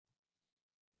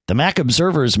The Mac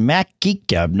Observer's Mac Geek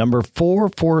Gab number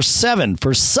 447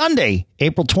 for Sunday,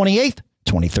 April 28th,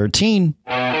 2013.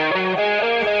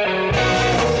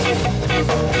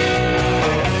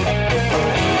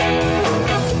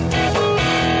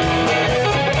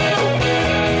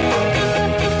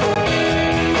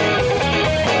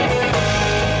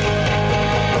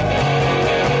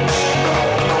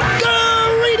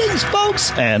 Greetings,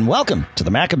 folks, and welcome to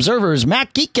the Mac Observer's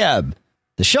Mac Geek Gab,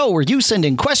 the show where you send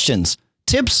in questions,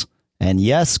 tips, and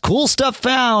yes, cool stuff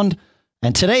found.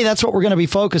 And today, that's what we're going to be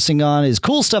focusing on is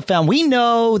cool stuff found. We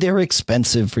know they're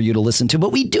expensive for you to listen to,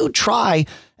 but we do try.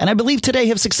 And I believe today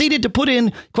have succeeded to put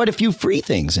in quite a few free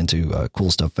things into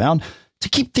cool stuff found to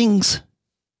keep things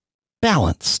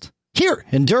balanced. Here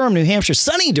in Durham, New Hampshire,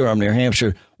 sunny Durham, New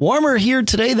Hampshire, warmer here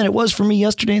today than it was for me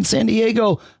yesterday in San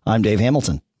Diego. I'm Dave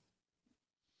Hamilton.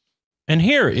 And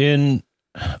here in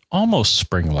almost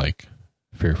spring-like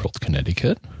Fairfield,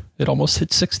 Connecticut, it almost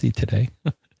hit 60 today.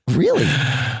 Really?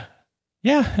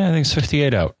 Yeah, I think it's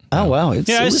 58 out. Oh, wow.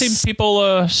 I see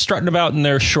people strutting about in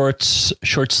their short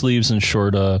sleeves and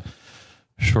short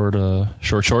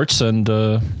shorts,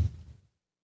 and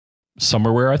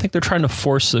somewhere where I think they're trying to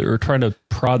force it or trying to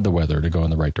prod the weather to go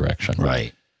in the right direction.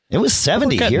 Right. It was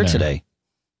 70 here today.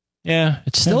 Yeah,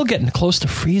 it's still getting close to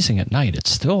freezing at night.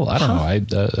 It's still, I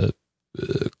don't know,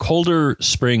 colder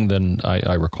spring than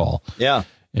I recall. Yeah.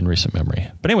 In recent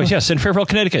memory. But anyways, yes, in Fairfield,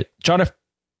 Connecticut, John F.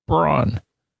 Braun.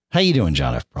 How you doing,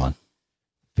 John F. Braun?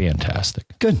 Fantastic.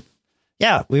 Good.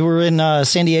 Yeah, we were in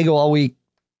San Diego all week.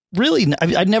 Really,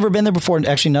 I'd never been there before.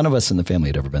 Actually, none of us in the family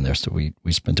had ever been there. So we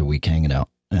spent a week hanging out.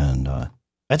 And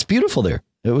that's beautiful there.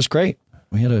 It was great.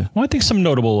 Well, I think some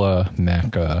notable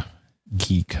Mac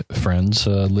geek friends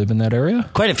live in that area.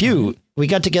 Quite a few. We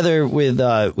got together with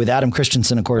Adam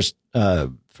Christensen, of course,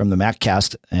 from the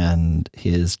MacCast, and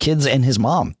his kids and his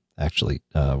mom. Actually,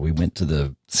 we went to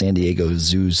the San Diego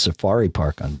Zoo Safari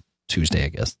Park on Tuesday, I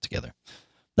guess, together.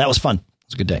 That was fun. It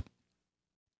was a good day.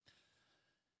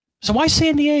 So why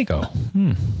San Diego?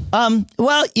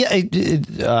 Well,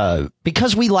 yeah,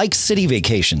 because we like city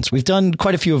vacations. We've done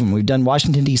quite a few of them. We've done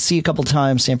Washington, D.C. a couple of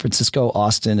times, San Francisco,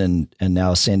 Austin, and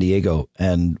now San Diego.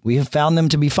 And we have found them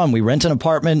to be fun. We rent an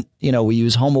apartment, we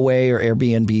use HomeAway or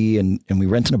Airbnb, and we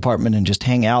rent an apartment and just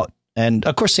hang out. And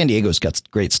of course, San Diego's got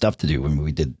great stuff to do. I mean,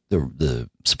 we did the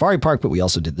safari park, but we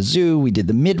also did the zoo. We did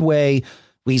the Midway.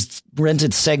 We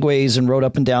rented Segways and rode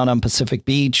up and down on Pacific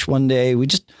Beach one day. We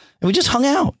just hung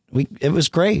out. It was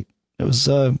great. It was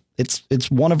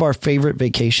it's one of our favorite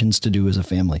vacations to do as a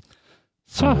family.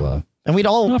 So and we'd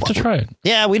all have to try it.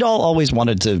 Yeah, we'd all always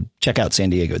wanted to check out San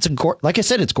Diego. It's like I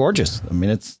said, it's gorgeous. I mean,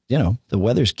 it's the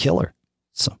weather's killer.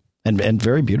 So and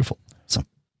very beautiful. So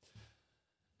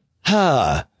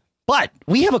but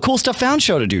we have a cool stuff found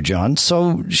show to do, John.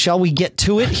 So shall we get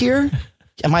to it here?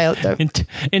 Am I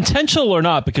intentional or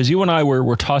not? Because you and I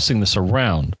were tossing this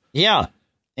around. Yeah.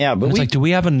 Yeah, but it's like, do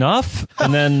we have enough?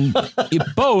 And then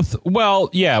both. Well,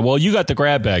 yeah. Well, you got the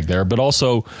grab bag there, but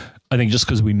also, I think just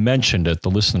because we mentioned it, the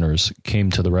listeners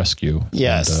came to the rescue.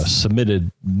 Yes, and,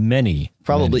 submitted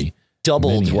probably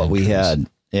doubled many what entries. We had.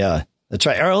 Yeah, that's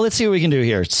right. All right, let's see what we can do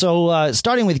here. So,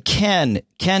 starting with Ken.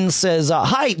 Ken says,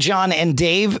 "Hi, John and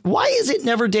Dave. Why is it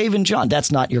never Dave and John?" That's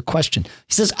not your question.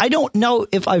 He says, "I don't know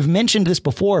if I've mentioned this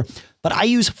before, but I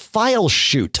use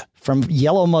FileShoot from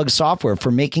Yellow Mug Software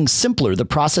for making simpler the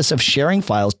process of sharing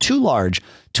files too large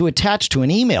to attach to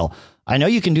an email. I know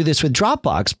you can do this with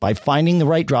Dropbox by finding the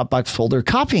right Dropbox folder,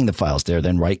 copying the files there,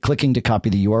 then right-clicking to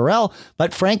copy the URL.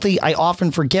 But frankly, I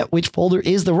often forget which folder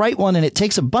is the right one, and it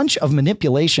takes a bunch of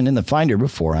manipulation in the Finder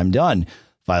before I'm done.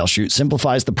 FileShoot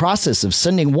simplifies the process of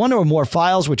sending one or more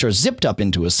files which are zipped up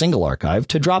into a single archive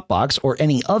to Dropbox or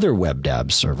any other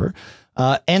WebDAV server,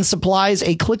 and supplies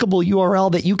a clickable URL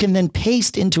that you can then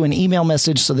paste into an email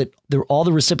message so that all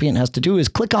the recipient has to do is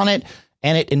click on it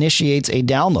and it initiates a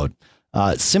download.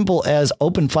 Simple as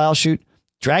open FileShoot,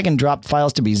 drag and drop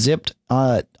files to be zipped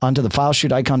onto the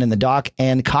FileShoot icon in the dock,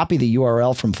 and copy the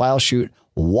URL from FileShoot.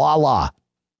 Voila.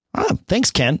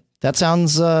 Thanks, Ken. That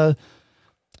sounds as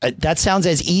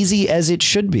easy as it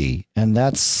should be. And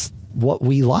that's what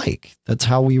we like. That's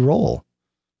how we roll.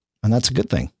 And that's a good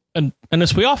thing. And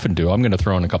as we often do, I'm going to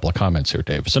throw in a couple of comments here,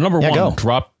 Dave. So number one,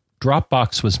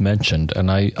 Dropbox was mentioned,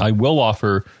 and I will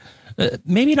offer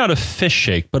maybe not a fish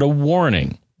shake, but a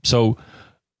warning. So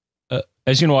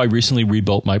as you know, I recently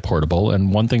rebuilt my portable,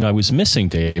 and one thing I was missing,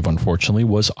 Dave, unfortunately,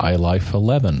 was iLife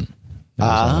 11.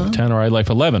 iLife 10 or iLife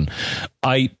 11.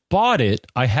 I bought it.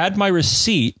 I had my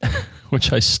receipt,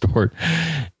 which I stored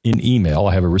in email.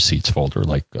 I have a receipts folder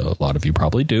like a lot of you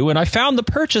probably do. And I found the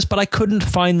purchase, but I couldn't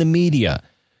find the media.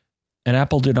 And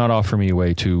Apple did not offer me a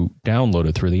way to download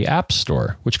it through the App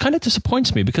Store, which kind of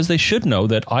disappoints me because they should know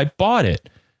that I bought it.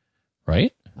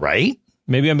 Right? Right.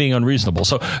 Maybe I'm being unreasonable.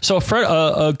 So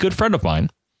a good friend of mine,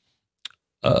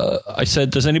 I said,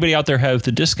 does anybody out there have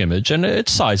the disk image? And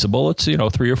it's sizable. It's, 3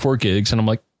 or 4 gigs. And I'm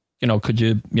like, could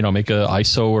you, make a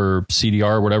ISO or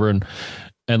CDR or whatever and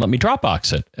let me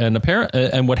Dropbox it?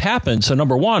 And what happened? So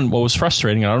number one, what was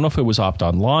frustrating, I don't know if it was Opt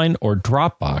Online or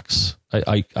Dropbox.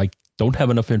 I don't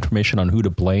have enough information on who to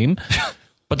blame,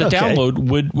 but the download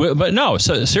would, but no,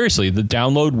 so seriously, the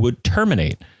download would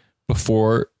terminate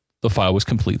before the file was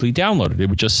completely downloaded. It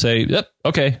would just say, yep,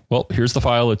 okay, well, here's the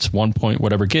file. It's 1 point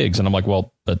whatever gigs. And I'm like,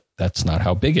 well, but that's not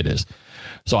how big it is.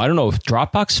 So I don't know if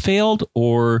Dropbox failed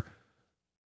or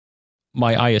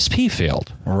my ISP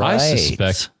failed. Right. I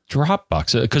suspect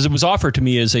Dropbox, because it was offered to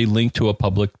me as a link to a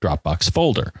public Dropbox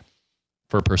folder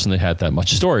for a person that had that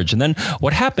much storage. And then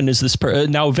what happened is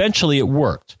now eventually it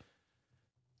worked.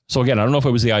 So again, I don't know if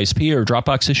it was the ISP or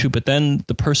Dropbox issue, but then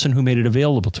the person who made it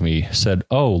available to me said,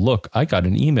 oh, look, I got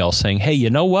an email saying, hey, you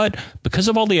know what? Because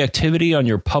of all the activity on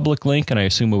your public link, and I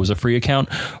assume it was a free account,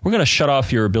 we're going to shut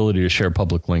off your ability to share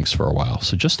public links for a while.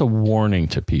 So just a warning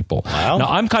to people. Wow. Now,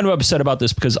 I'm kind of upset about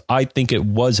this because I think it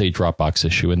was a Dropbox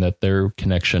issue and that their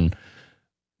connection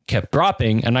kept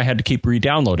dropping, and I had to keep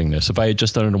re-downloading this. If I had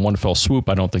just done it in one fell swoop,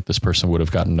 I don't think this person would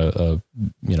have gotten a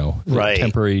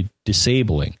temporary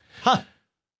disabling. Huh.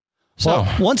 So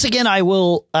well, once again,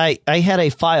 I had a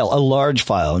file, a large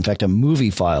file, in fact, a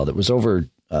movie file that was over,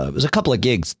 it was a couple of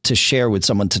gigs to share with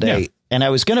someone today. Yeah. And I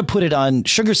was going to put it on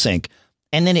SugarSync,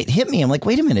 and then it hit me. I'm like,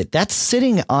 wait a minute, that's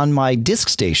sitting on my disk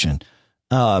station.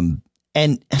 And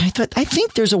I thought, I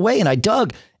think there's a way, and I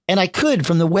dug. And I could,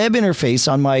 from the web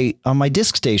interface on my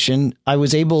disk station, I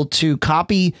was able to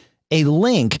copy a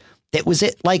link that was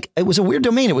it was a weird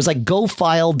domain. It was like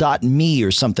gofile.me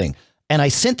or something. And I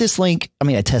sent this link. I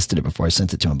mean, I tested it before I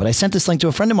sent it to him, but I sent this link to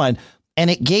a friend of mine, and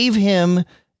it gave him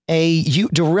a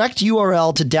direct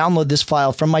URL to download this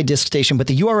file from my disk station. But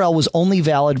the URL was only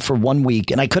valid for 1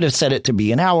 week, and I could have set it to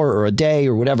be an hour or a day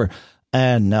or whatever.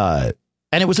 And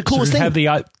it was the coolest thing.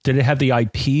 Did it have the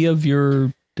IP of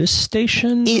your disk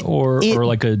station or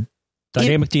like a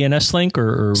dynamic DNS link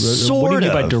or what do you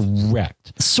mean by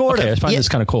direct? Sort of. I find this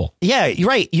kind of cool. Yeah, you're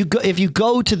right. If you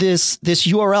go to this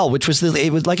URL, which was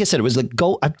it was like I said, it was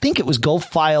I think it was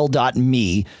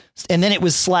gofile.me, and then it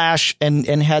was /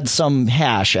 and had some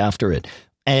hash after it.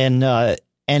 And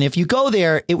if you go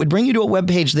there, it would bring you to a web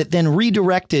page that then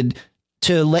redirected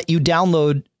to let you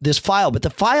download this file. But the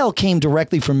file came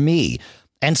directly from me.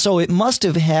 And so it must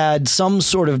have had some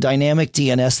sort of dynamic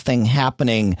DNS thing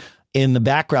happening in the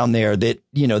background there that,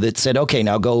 that said, OK,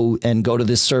 now go to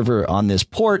this server on this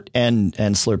port and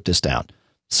slurp this down.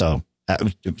 So it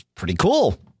was pretty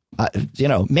cool.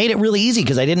 Made it really easy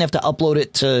because I didn't have to upload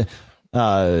it to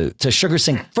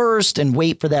SugarSync first and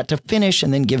wait for that to finish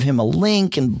and then give him a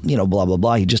link and, blah, blah,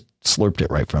 blah. He just slurped it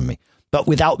right from me. But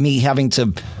without me having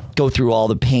to go through all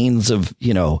the pains of,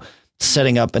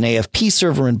 setting up an AFP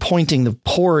server and pointing the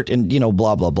port and,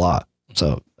 blah, blah, blah.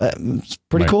 So it's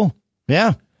pretty cool.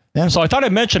 Yeah. Yeah. So I thought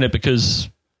I'd mention it because,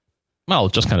 well,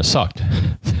 it just kind of sucked.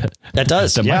 That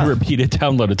does. My repeated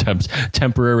download attempts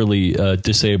temporarily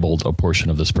disabled a portion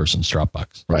of this person's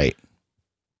Dropbox. Right.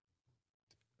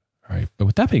 All right. But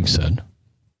with that being said,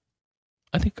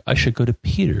 I think I should go to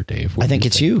Peter, Dave. I think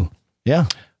it's you. Yeah.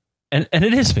 And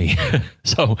it is me.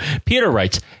 So Peter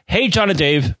writes, hey, John and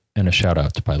Dave. And a shout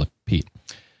out to Pilot Pete.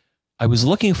 I was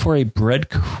looking for a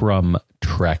breadcrumb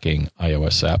tracking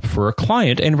iOS app for a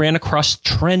client and ran across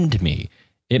TrendMe.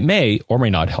 It may or may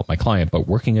not help my client, but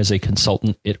working as a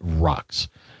consultant, it rocks.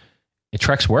 It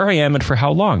tracks where I am and for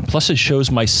how long. Plus, it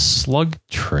shows my slug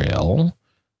trail,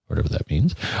 whatever that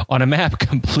means, on a map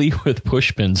complete with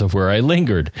push pins of where I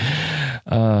lingered,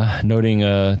 noting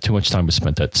too much time was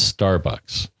spent at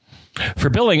Starbucks. For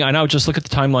billing, I now just look at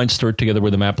the timeline stored together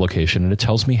with the map location, and it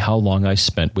tells me how long I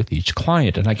spent with each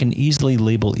client, and I can easily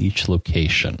label each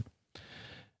location.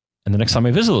 And the next time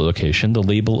I visit a location, the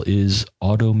label is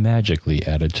auto-magically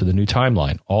added to the new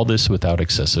timeline. All this without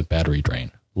excessive battery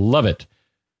drain. Love it.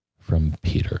 From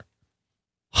Peter.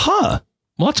 Huh.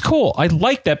 Well, that's cool. I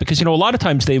like that because, a lot of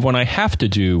times, Dave, when I have to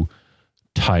do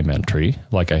time entry,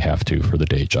 like I have to for the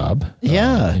day job,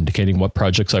 indicating what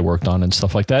projects I worked on and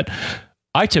stuff like that,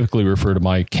 I typically refer to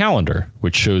my calendar,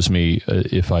 which shows me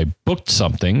if I booked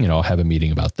something, I'll have a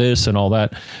meeting about this and all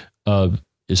that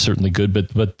is certainly good.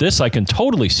 But this I can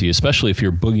totally see, especially if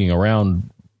you're boogieing around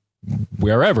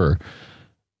wherever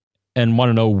and want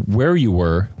to know where you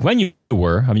were, when you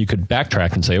were. I mean, you could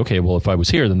backtrack and say, okay, well, if I was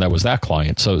here, then that was that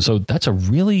client. So that's a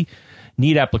really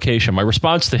neat application. My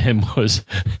response to him was,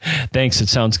 thanks, it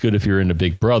sounds good if you're into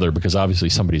Big Brother, because obviously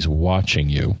somebody's watching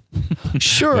you.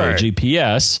 Sure.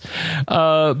 GPS.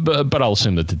 But I'll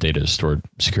assume that the data is stored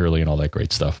securely and all that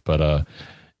great stuff. But,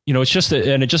 it's just,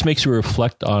 and it just makes you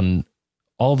reflect on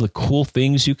all of the cool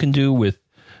things you can do with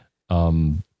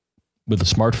a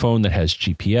smartphone that has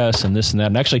GPS and this and that.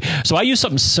 And actually, so I use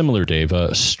something similar, Dave,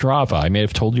 Strava. I may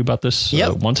have told you about this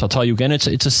once. I'll tell you again. It's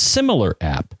a similar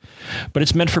app, but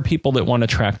it's meant for people that want to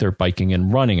track their biking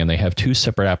and running. And they have two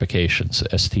separate applications,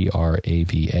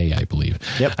 Strava, I believe.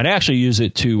 Yep. And I actually use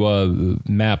it to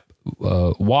map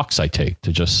walks I take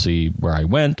to just see where I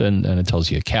went. And it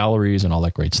tells you calories and all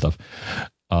that great stuff.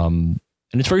 And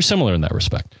it's very similar in that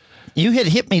respect. You had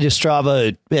hit me to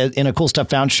Strava in a Cool Stuff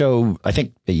Found show, I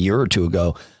think a year or two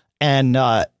ago, and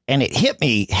it hit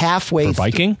me halfway for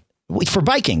biking. For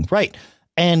biking, right?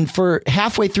 And for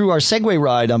halfway through our Segway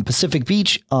ride on Pacific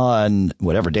Beach on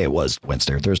whatever day it was,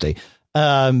 Wednesday or Thursday,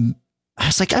 I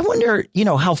was like, I wonder,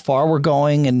 how far we're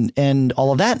going and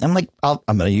all of that. And I'm like, I'm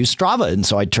going to use Strava, and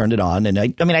so I turned it on, and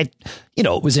I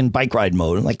it was in bike ride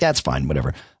mode. I'm like, that's fine,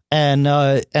 whatever. And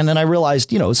then I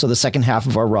realized, so the second half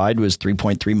of our ride was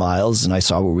 3.3 miles, and I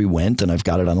saw where we went, and I've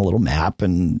got it on a little map,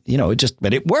 and,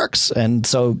 but it works. And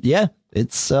so, yeah,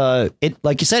 it's,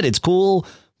 like you said, it's cool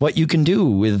what you can do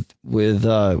with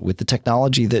the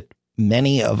technology that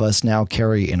many of us now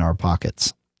carry in our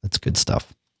pockets. That's good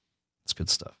stuff. That's good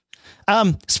stuff.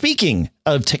 Speaking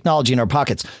of technology in our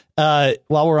pockets, while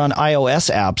we're on iOS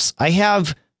apps, I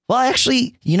have,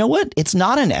 actually, you know what? It's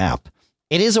not an app.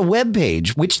 It is a web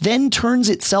page, which then turns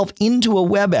itself into a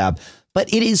web app.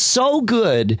 But it is so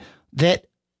good that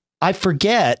I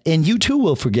forget, and you too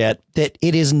will forget, that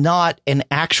it is not an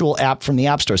actual app from the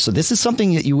App Store. So this is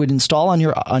something that you would install on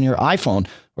your iPhone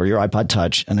or your iPod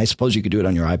Touch. And I suppose you could do it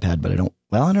on your iPad, but I don't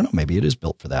know. Maybe it is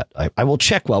built for that. I will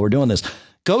check while we're doing this.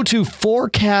 Go to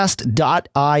forecast.io,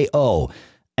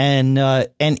 and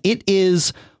it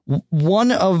is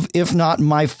one of, if not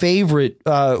my favorite,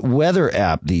 weather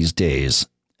app these days.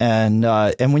 And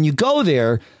when you go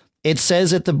there, it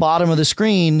says at the bottom of the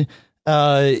screen,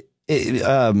 tap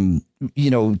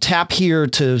here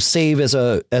to save as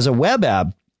a web app.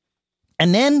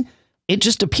 And then it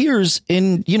just appears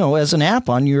in, as an app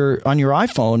on your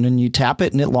iPhone, and you tap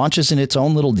it and it launches in its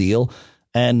own little deal.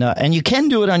 And you can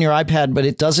do it on your iPad, but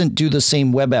it doesn't do the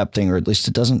same web app thing, or at least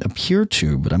it doesn't appear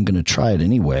to, but I'm going to try it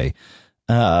anyway.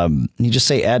 You just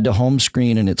say add to home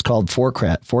screen, and it's called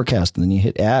forecast, and then you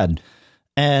hit add,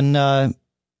 and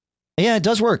it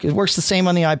does work. It works the same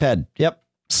on the iPad. Yep.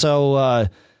 So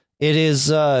it is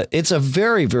it's a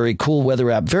very, very cool weather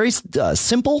app. Very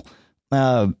simple,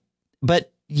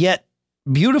 but yet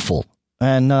beautiful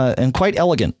and quite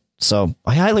elegant. So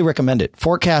I highly recommend it.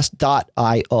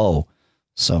 Forecast.io.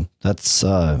 So that's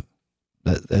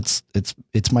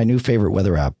it's my new favorite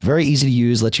weather app. Very easy to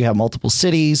use. Lets you have multiple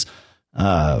cities.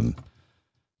 It's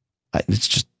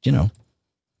just,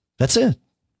 that's it.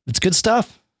 It's good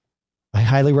stuff. I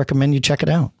highly recommend you check it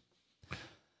out.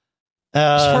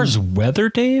 As far as weather,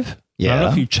 Dave, yeah. I don't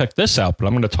know if you check this out, but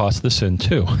I'm going to toss this in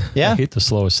too. Yeah. I hate to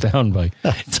slow us down by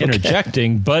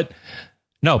interjecting, but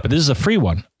this is a free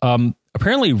one.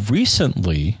 Apparently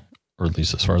recently, or at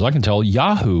least as far as I can tell,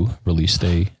 Yahoo released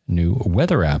a new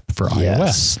weather app for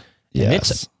iOS.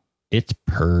 Yes. It's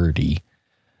pretty.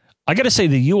 I got to say,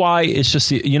 the UI is just,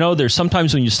 there's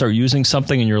sometimes when you start using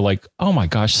something and you're like, oh my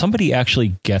gosh, somebody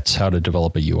actually gets how to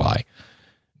develop a UI.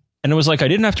 And it was like, I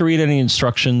didn't have to read any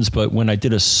instructions, but when I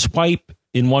did a swipe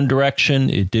in one direction,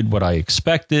 it did what I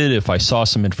expected. If I saw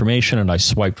some information and I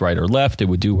swiped right or left, it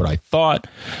would do what I thought.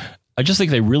 I just think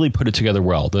they really put it together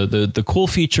well. The cool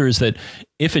feature is that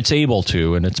if it's able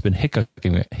to, and it's been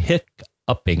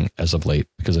hiccuping as of late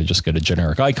because I just get a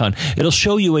generic icon, it'll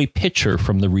show you a picture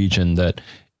from the region that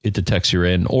it detects you're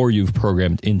in or you've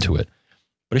programmed into it.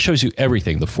 But it shows you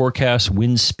everything, the forecast,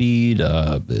 wind speed,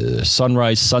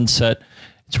 sunrise, sunset.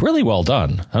 It's really well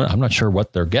done. I'm not sure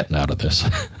what they're getting out of this.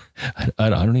 I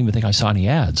don't even think I saw any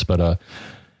ads, but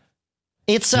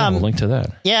it's we'll link to that.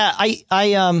 Yeah,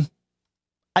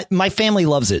 my family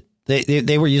loves it.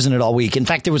 They were using it all week. In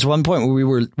fact, there was one point where we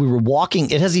were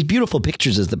walking. It has these beautiful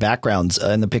pictures as the backgrounds,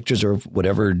 and the pictures are of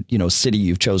whatever city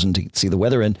you've chosen to see the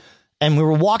weather in. And we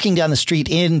were walking down the street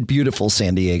in beautiful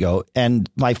San Diego, and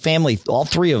my family, all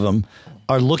three of them,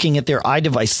 are looking at their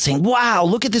iDevice saying, wow,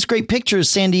 look at this great picture of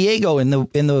San Diego in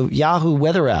the Yahoo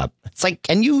weather app. It's like,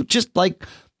 can you just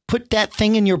put that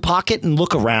thing in your pocket and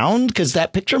look around? Because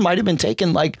that picture might have been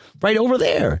taken right over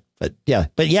there. But yeah,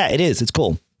 it is. It's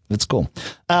cool. It's cool.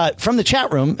 From the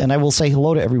chat room, and I will say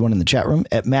hello to everyone in the chat room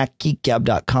at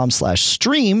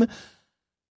macgeekgab.com/stream.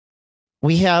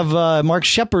 we have Mark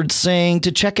Shepard saying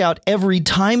to check out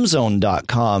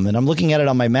everytimezone.com. And I'm looking at it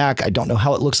on my Mac. I don't know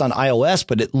how it looks on iOS,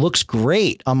 but it looks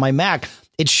great on my Mac.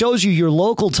 It shows you your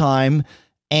local time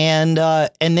and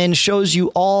then shows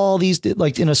you all these,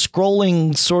 like in a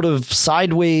scrolling sort of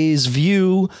sideways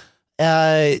view.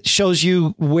 Shows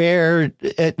you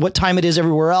at what time it is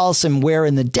everywhere else and where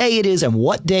in the day it is and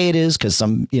what day it is. Because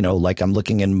like I'm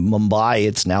looking in Mumbai,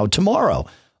 it's now tomorrow,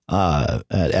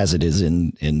 as it is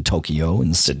in Tokyo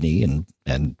and Sydney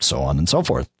and so on and so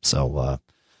forth. So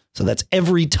that's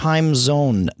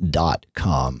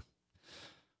everytimezone.com,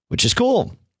 which is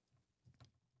cool.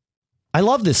 I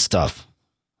love this stuff.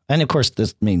 And of course,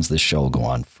 this means this show will go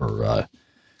on for,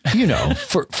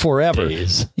 for forever.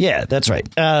 Days. Yeah, that's right.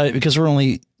 Because we're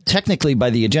only technically by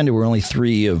the agenda, we're only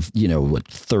 3 of,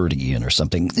 30 in or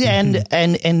something. And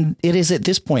it is at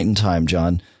this point in time,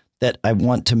 John, that I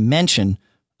want to mention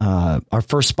our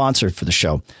first sponsor for the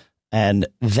show. And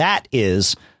that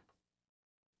is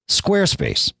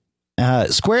Squarespace.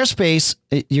 Squarespace,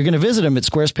 you're going to visit them at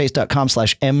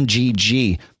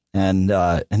squarespace.com/MGG. And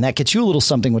that gets you a little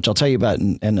something, which I'll tell you about,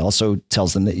 and also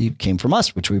tells them that you came from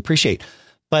us, which we appreciate.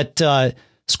 But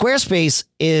Squarespace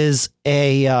is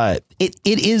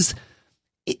it's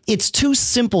too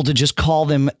simple to just call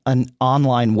them an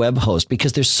online web host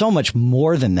because there's so much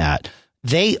more than that.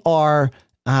 They are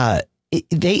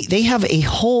they have a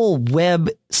whole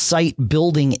website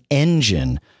building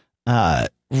engine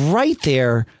right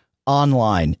there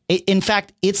online. In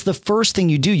fact, it's the first thing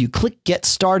you do. You click get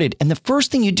started, and the first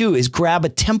thing you do is grab a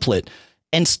template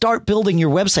and start building your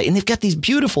website. And they've got these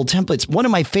beautiful templates. One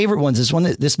of my favorite ones is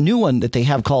this new one that they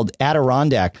have called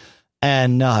Adirondack,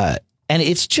 and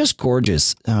it's just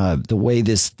gorgeous the way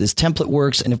this template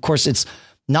works. And of course, it's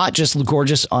not just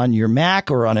gorgeous on your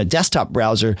Mac or on a desktop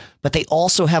browser, but they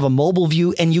also have a mobile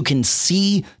view, and you can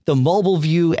see the mobile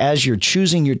view as you're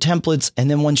choosing your templates.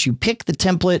 And then once you pick the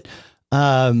template,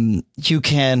 then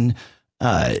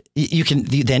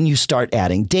you start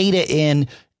adding data in.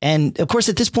 And of course,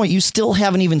 at this point, you still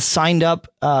haven't even signed up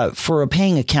for a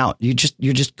paying account. You're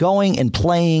just going and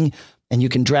playing, and you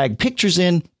can drag pictures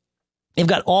in. They've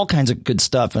got all kinds of good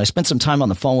stuff. And I spent some time on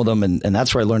the phone with them, and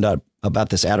that's where I learned out about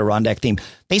this Adirondack theme.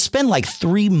 They spend like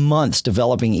 3 months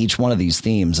developing each one of these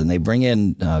themes, and they bring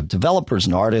in developers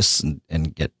and artists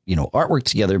and get artwork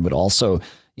together, but also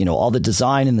all the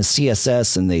design and the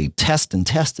CSS, and they test and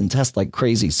test and test like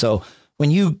crazy. So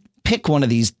when you pick one of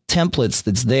these templates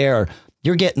that's there,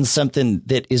 you're getting something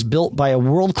that is built by a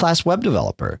world-class web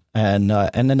developer. And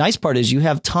the nice part is you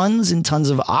have tons and tons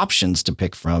of options to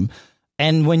pick from.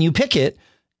 And when you pick it,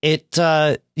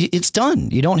 it's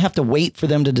done. You don't have to wait for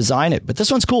them to design it. But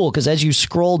this one's cool because as you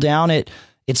scroll down it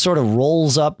sort of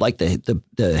rolls up, like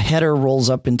the header rolls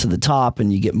up into the top,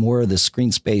 and you get more of the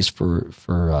screen space for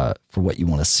what you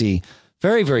want to see.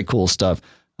 Very, very cool stuff.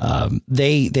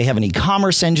 They have an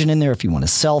e-commerce engine in there if you want to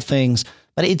sell things,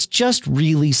 but it's just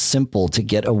really simple to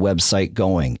get a website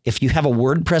going. If you have a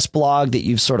WordPress blog that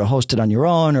you've sort of hosted on your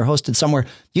own or hosted somewhere,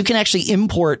 you can actually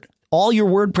import all your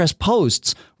WordPress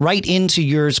posts right into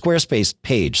your Squarespace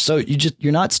page. So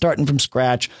you're not starting from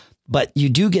scratch, but you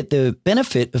do get the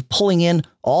benefit of pulling in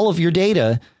all of your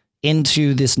data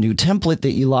into this new template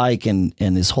that you like, and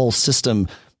this whole system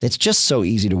that's just so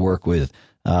easy to work with.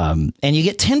 And you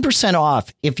get 10%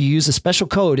 off if you use a special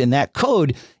code, and that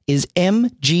code is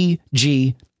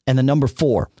MGG and the number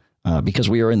 4, because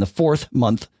we are in the 4th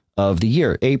month of the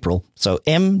year, April. So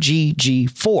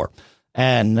MGG4.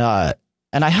 And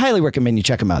I highly recommend you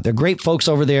check them out. They're great folks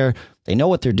over there. They know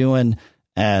what they're doing,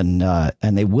 and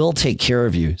they will take care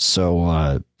of you.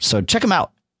 So check them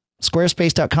out.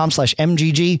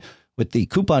 Squarespace.com/MGG with the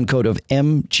coupon code of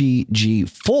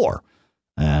MGG4.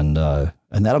 And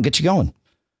that'll get you going.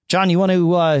 John, you want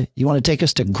to take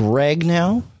us to Greg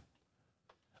now?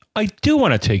 I do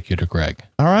want to take you to Greg.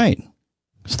 All right.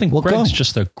 I think Greg's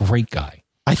just a great guy.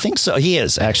 I think so. He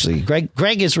is, actually.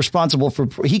 Greg is responsible for,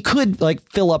 he could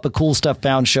fill up a Cool Stuff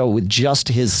Found show with just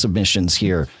his submissions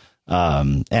here.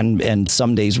 And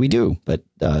some days we do, but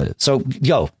so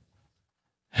go.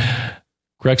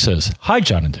 Greg says, "Hi,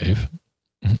 John and Dave.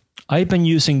 I've been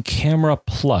using Camera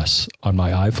Plus on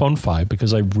my iPhone 5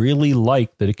 because I really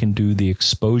like that it can do the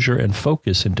exposure and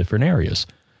focus in different areas.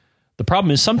 The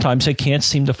problem is sometimes I can't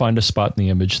seem to find a spot in the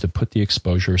image to put the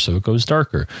exposure so it goes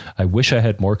darker. I wish I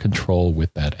had more control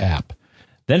with that app.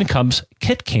 Then comes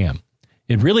KitCam.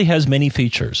 It really has many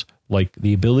features, like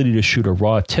the ability to shoot a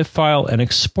raw TIFF file and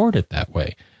export it that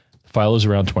way. The file is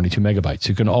around 22 megabytes.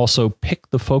 You can also pick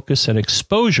the focus and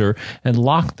exposure and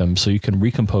lock them so you can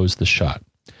recompose the shot.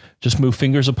 Just move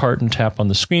fingers apart and tap on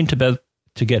the screen to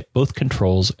to get both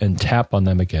controls and tap on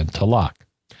them again to lock.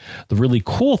 The really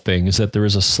cool thing is that there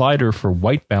is a slider for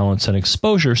white balance and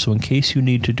exposure, so in case you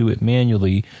need to do it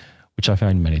manually, which I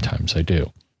find many times I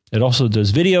do. It also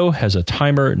does video, has a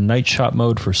timer, night shot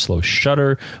mode for slow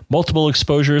shutter, multiple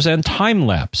exposures, and time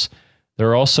lapse. There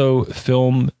are also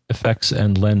film effects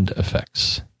and lens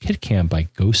effects. KitCam by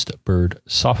Ghostbird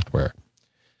Software.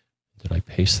 Did I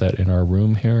paste that in our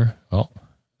room here? Oh,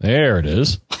 there it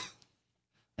is.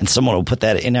 And someone will put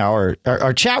that in our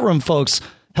chat room, folks.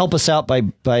 Help us out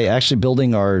by actually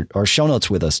building our show notes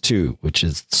with us, too, which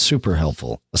is super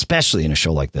helpful, especially in a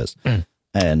show like this.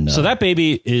 And so that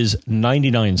baby is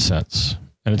 99 cents.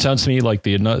 And it sounds to me like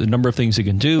the number of things it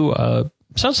can do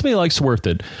sounds to me like it's worth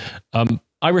it.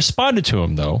 I responded to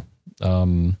him, though,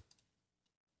 the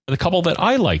couple that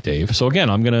I like, Dave. So, again,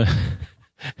 I'm going to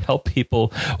help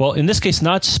people, well, in this case,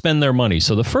 not spend their money.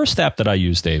 So the first app that I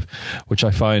use, Dave, which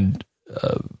I find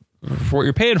for what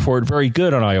you're paying for it very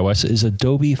good on iOS, is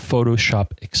Adobe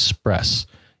Photoshop Express.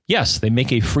 Yes, they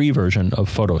make a free version of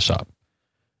Photoshop.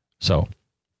 So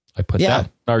I put that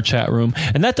in our chat room.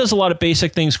 And that does a lot of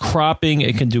basic things, cropping.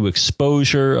 It can do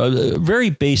exposure, very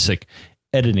basic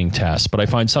editing tasks. But I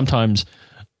find sometimes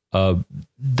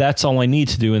that's all I need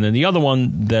to do. And then the other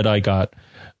one that I got,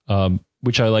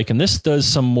 which I like, and this does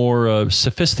some more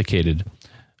sophisticated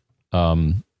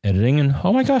editing. And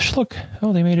oh my gosh, look,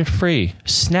 they made it free.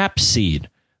 Snapseed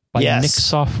by Nik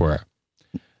Software.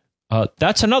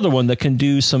 That's another one that can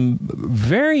do some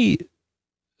very,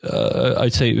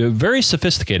 I'd say, very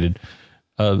sophisticated,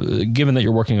 given that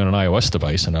you're working on an iOS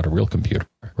device and not a real computer,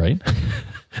 right?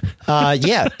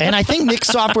 Yeah. And I think Nik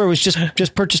Software was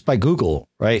just purchased by Google,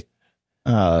 right?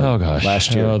 Oh gosh,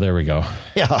 last year. Oh, there we go.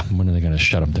 Yeah. When are they going to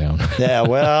shut them down? Yeah.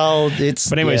 Well, it's.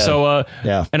 But anyway, so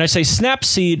and I say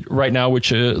Snapseed right now,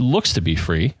 which looks to be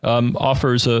free,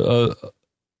 offers a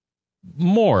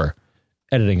more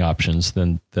editing options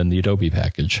than the Adobe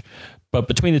package. But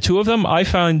between the two of them, I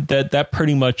find that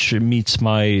pretty much meets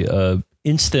my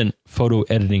instant photo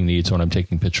editing needs when I'm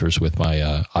taking pictures with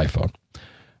my iPhone.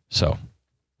 So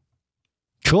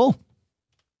cool.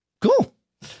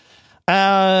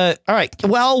 All right.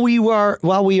 While we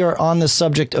are on the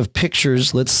subject of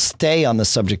pictures, let's stay on the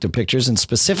subject of pictures, and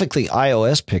specifically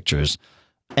iOS pictures.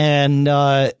 And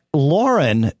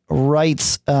Lauren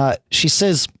writes, she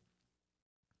says,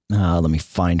 let me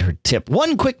find her tip.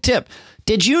 One quick tip.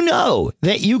 Did you know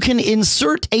that you can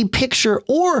insert a picture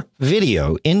or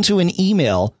video into an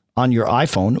email on your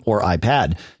iPhone or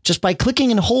iPad just by clicking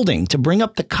and holding to bring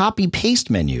up the copy paste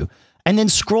menu? And then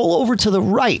scroll over to the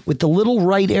right with the little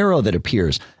right arrow that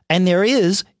appears. And there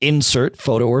is insert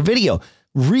photo or video.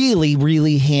 Really,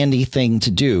 really handy thing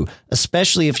to do,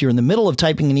 especially if you're in the middle of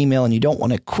typing an email and you don't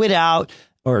want to quit out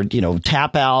or,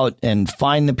 tap out and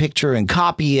find the picture and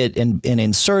copy it and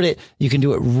insert it. You can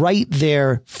do it right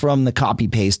there from the copy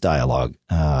paste dialog,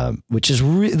 which is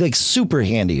really super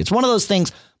handy. It's one of those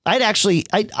things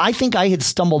I think I had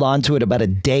stumbled onto it about a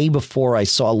day before I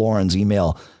saw Lauren's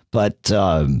email, but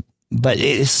it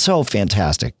is so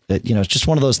fantastic that, it's just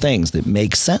one of those things that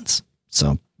makes sense.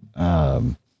 So a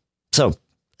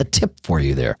tip for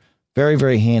you there. Very,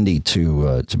 very handy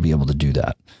to be able to do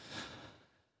that.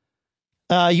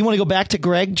 You want to go back to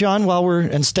Greg, John,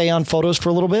 and stay on photos for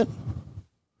a little bit?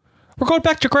 We're going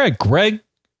back to Greg. Greg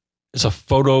is a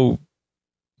photo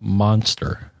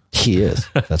monster. He is.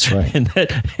 That's right. and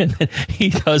then he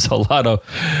does a lot of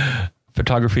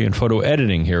photography and photo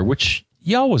editing here, which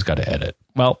you always got to edit.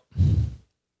 Well,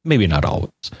 maybe not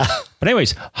always. But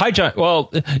anyways, hi, John.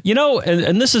 Well,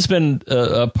 and this has been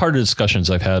a part of discussions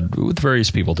I've had with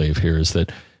various people, Dave, here is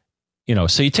that,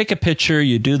 so you take a picture,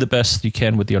 you do the best you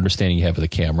can with the understanding you have of the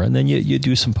camera, and then you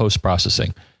do some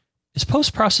post-processing. Is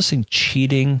post-processing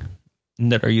cheating?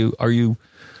 That are you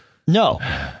No.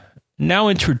 Now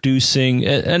introducing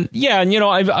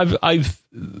I've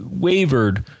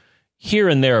wavered here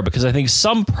and there because I think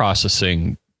some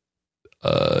processing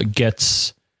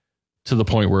gets to the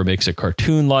point where it makes it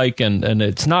cartoon-like, and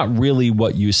it's not really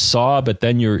what you saw. But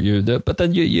then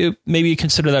you maybe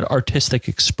consider that artistic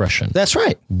expression. That's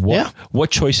right. What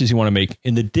choices you want to make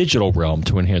in the digital realm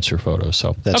to enhance your photos?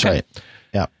 So that's right.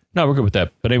 Yeah. No, we're good with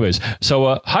that. But anyways,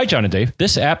 so hi, John and Dave.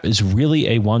 This app is really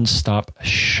a one-stop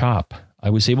shop. I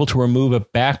was able to remove a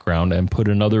background and put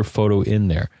another photo in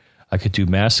there. I could do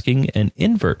masking and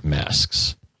invert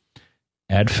masks,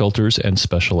 add filters and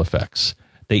special effects.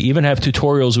 They even have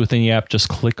tutorials within the app. Just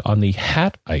click on the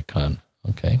hat icon.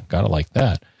 Okay, gotta like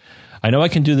that. I know I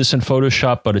can do this in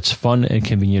Photoshop, but it's fun and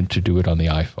convenient to do it on the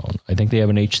iPhone. I think they have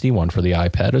an HD one for the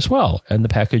iPad as well. And the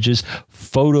package is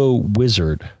Photo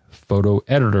Wizard, photo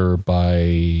editor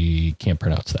by, can't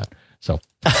pronounce that. So.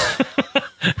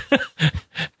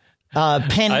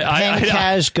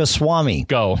 Pankaj Goswami.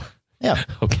 Go. Yeah.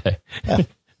 Okay. Yeah.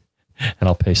 And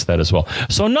I'll paste that as well.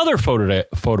 So another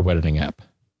photo editing app.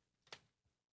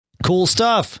 Cool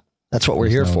stuff. That's what we're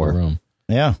here for. Room.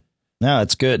 Yeah. No,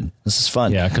 it's good. This is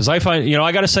fun. Yeah, because I find,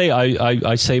 I got to say,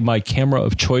 I say my camera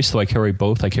of choice, though I carry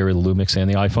both. I carry the Lumix and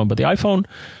the iPhone, but the iPhone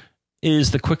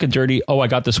is the quick and dirty, I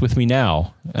got this with me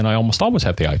now. And I almost always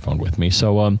have the iPhone with me.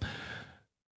 So,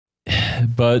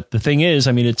 but the thing is,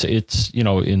 I mean, it's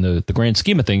in the grand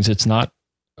scheme of things, it's not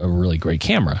a really great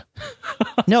camera.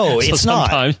 No, it's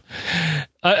not.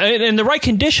 In the right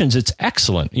conditions, it's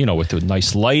excellent, with the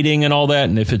nice lighting and all that.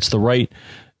 And if it's the right,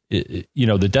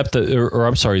 the depth of,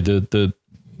 the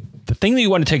thing that you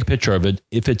want to take a picture of it,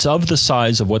 if it's of the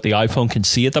size of what the iPhone can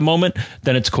see at the moment,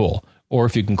 then it's cool. Or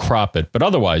if you can crop it. But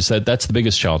otherwise, that's the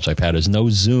biggest challenge I've had is no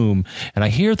zoom. And I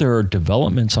hear there are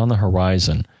developments on the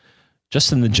horizon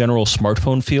just in the general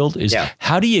smartphone field is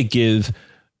how do you give,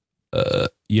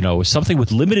 something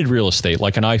with limited real estate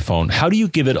like an iPhone, how do you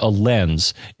give it a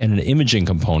lens and an imaging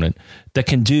component that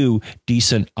can do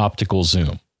decent optical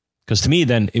zoom? Because to me,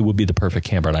 then it would be the perfect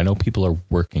camera. And I know people are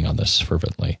working on this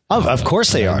fervently. Of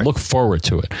course they are. I look forward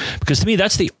to it. Because to me,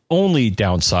 that's the only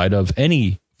downside of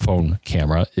any phone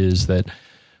camera is that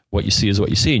what you see is what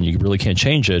you see. And you really can't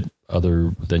change it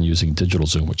other than using digital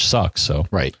zoom, which sucks. So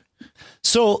right.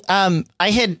 So I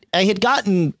had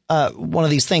gotten one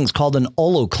of these things called an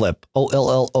Olloclip,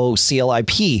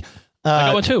 OLLOCLIP. I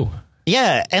got one too.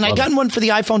 Yeah, and I'd gotten one for the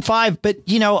iPhone 5, but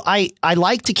I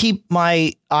like to keep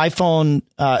my iPhone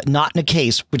not in a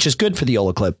case, which is good for the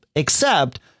Olloclip,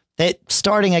 except that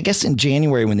starting, I guess, in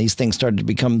January when these things started to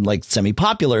become like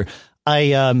semi-popular,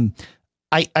 I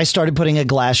started putting a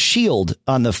glass shield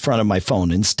on the front of my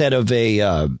phone instead of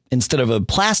a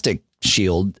plastic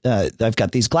shield. I've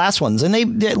got these glass ones, and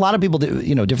a lot of people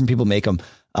do, different people make them.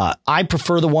 I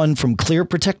prefer the one from Clear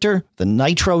Protector, the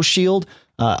Nitro Shield.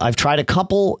 I've tried a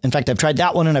couple. In fact, I've tried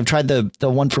that one, and I've tried the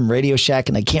one from Radio Shack,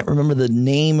 and I can't remember the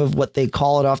name of what they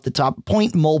call it off the top.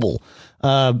 Point Mobile.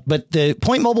 But the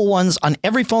Point Mobile ones on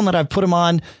every phone that I've put them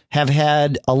on have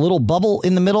had a little bubble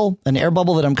in the middle, an air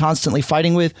bubble that I'm constantly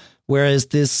fighting with. Whereas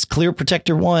this Clear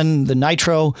Protector one, the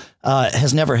Nitro,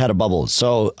 has never had a bubble.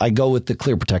 So I go with the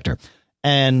Clear Protector.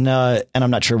 And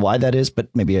I'm not sure why that is, but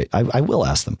maybe I will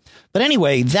ask them. But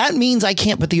anyway, that means I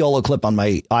can't put the Olloclip on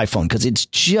my iPhone because it's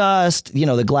just,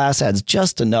 the glass adds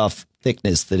just enough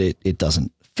thickness that it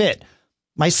doesn't fit.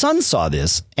 My son saw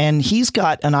this, and he's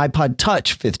got an iPod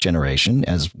Touch 5th generation,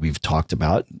 as we've talked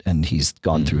about, and he's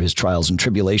gone through his trials and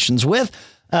tribulations with,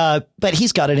 but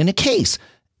he's got it in a case.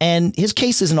 And his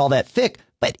case isn't all that thick,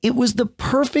 but it was the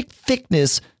perfect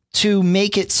thickness to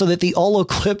make it so that the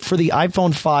Olloclip for the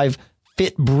iPhone 5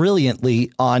 fit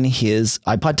brilliantly on his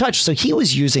iPod Touch. So he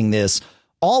was using this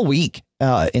all week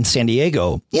in San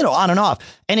Diego, on and off.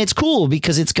 And it's cool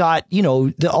because it's got, the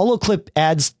Olloclip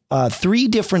adds 3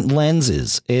 different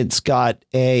lenses. It's got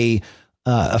a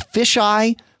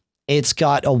fisheye. It's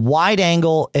got a wide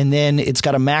angle, and then it's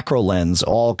got a macro lens,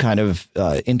 all kind of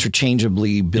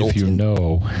interchangeably built. If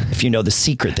you know the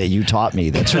secret that you taught me,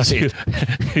 that's right.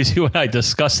 You and I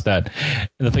discussed that.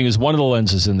 And the thing is, one of the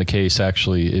lenses in the case,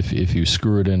 actually, if you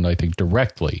screw it in, I think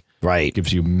directly, right,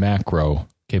 gives you macro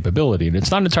capability. And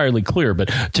it's not entirely clear, but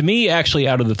to me, actually,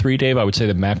 out of the 3, Dave, I would say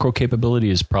the macro capability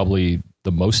is probably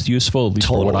the most useful, at least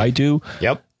for what I do.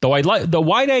 Yep. Though I like the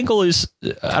wide angle is,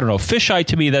 I don't know, fisheye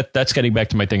to me, that's getting back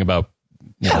to my thing about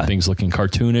things looking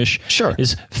cartoonish. Sure.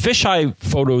 Is fisheye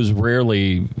photos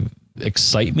rarely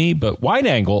excite me, but wide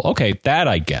angle, okay, that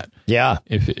I get. Yeah.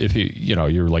 If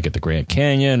you're like at the Grand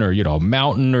Canyon or, a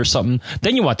mountain or something,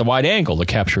 then you want the wide angle to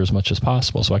capture as much as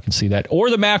possible. So I can see that. Or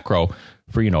the macro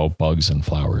for, bugs and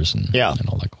flowers and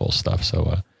all that cool stuff.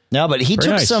 So, no, but he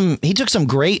took some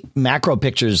great macro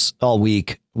pictures all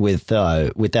week with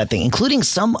that thing, including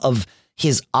some of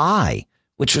his eye,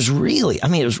 which was really,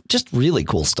 it was just really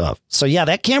cool stuff. So yeah,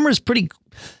 that camera is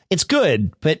it's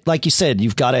good, but like you said,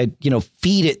 you've got to,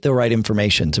 feed it the right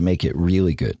information to make it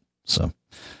really good. So,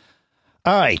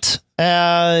 all right,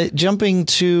 jumping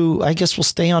to, I guess we'll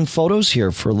stay on photos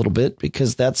here for a little bit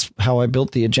because that's how I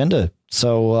built the agenda.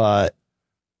 So,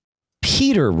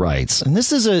 Peter writes, and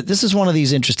this is one of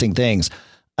these interesting things.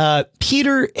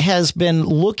 Peter has been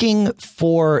looking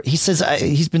for, he says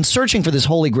he's been searching for this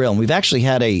Holy Grail, and we've actually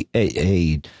had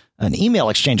an email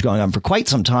exchange going on for quite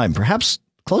some time, perhaps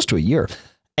close to a year.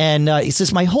 And he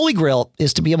says, my Holy Grail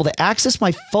is to be able to access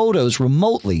my photos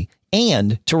remotely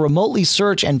and to remotely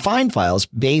search and find files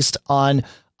based on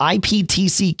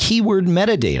IPTC keyword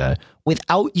metadata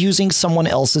without using someone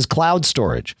else's cloud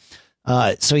storage.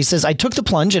 So he says, I took the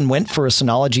plunge and went for a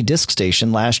Synology disk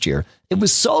station last year. It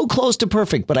was so close to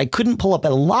perfect, but I couldn't pull up a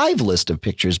live list of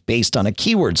pictures based on a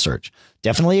keyword search.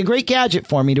 Definitely a great gadget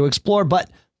for me to explore, but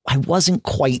I wasn't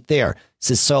quite there. He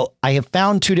says, so I have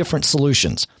found two different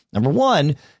solutions. Number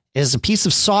one is a piece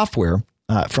of software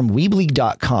from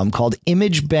Weebly.com called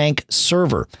Image Bank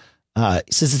Server.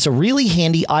 It says it's a really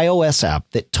handy iOS app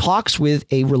that talks with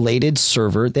a related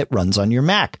server that runs on your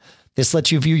Mac. This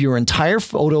lets you view your entire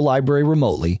photo library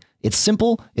remotely. It's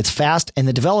simple, it's fast, and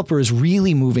the developer is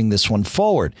really moving this one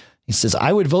forward. He says,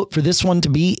 I would vote for this one to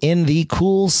be in the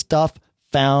cool stuff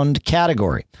found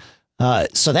category.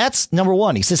 So that's number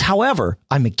one. He says, however,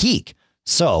 I'm a geek.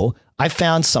 So I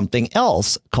found something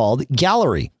else called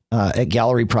Gallery at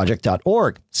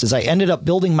galleryproject.org. It says, I ended up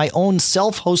building my own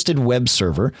self-hosted web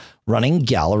server running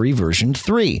Gallery version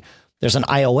 3. There's an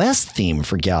iOS theme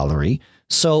for Gallery.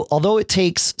 So although it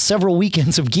takes several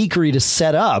weekends of geekery to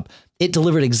set up, it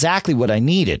delivered exactly what I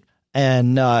needed.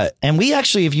 And we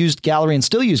actually have used Gallery and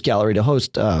still use Gallery to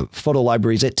host photo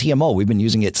libraries at TMO. We've been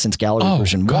using it since Gallery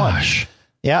version 1.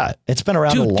 Yeah, it's been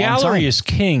around a long time. Gallery is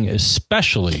king,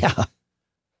 especially. Yeah.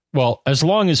 Well, as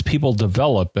long as people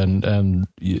develop, and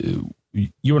you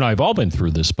and I have all been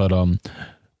through this, but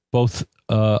both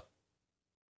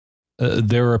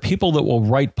there are people that will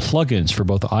write plugins for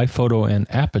both iPhoto and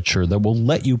Aperture that will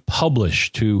let you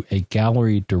publish to a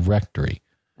gallery directory.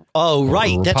 Oh,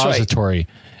 right. That's right. Repository.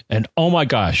 And oh my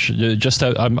gosh, just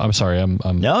I'm sorry.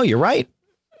 No, you're right.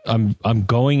 I'm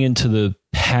going into the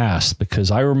past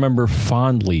because I remember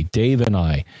fondly Dave and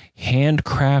I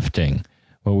handcrafting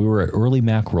when we were at early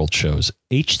Macworld shows,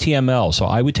 HTML. So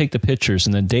I would take the pictures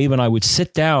and then Dave and I would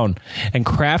sit down and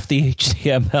craft the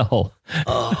HTML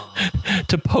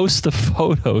to post the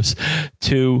photos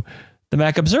to the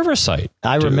Mac Observer site.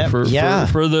 I remember,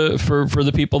 for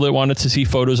the people that wanted to see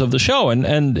photos of the show,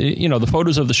 and you know, the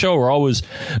photos of the show are always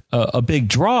a big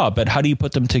draw, but how do you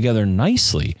put them together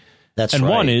nicely? That's and right.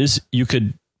 One is you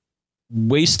could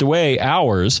waste away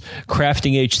hours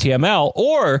crafting HTML,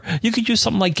 or you could use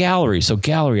something like Gallery. So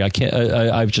Gallery, I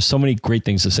have just so many great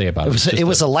things to say about it. It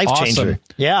was a life changer.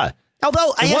 Yeah.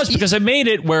 Although because I made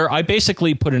it where I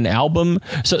basically put an album.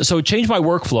 So it changed my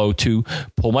workflow to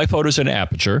pull my photos in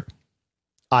Aperture,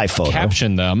 iPhoto,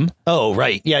 caption them. Oh,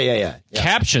 right. Yeah.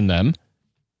 Caption them,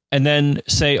 and then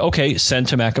say, okay, send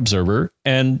to Mac Observer,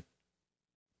 and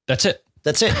that's it.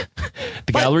 That's it.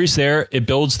 The gallery's there. It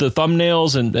builds the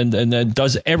thumbnails and then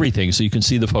does everything so you can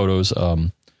see the photos.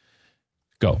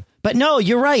 Go. But no,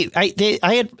 you're right.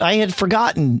 I had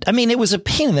forgotten. I mean, it was a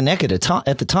pain in the neck at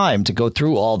the time to go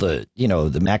through all the,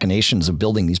 the machinations of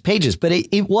building these pages. But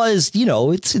it was,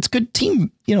 it's good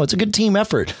team. It's a good team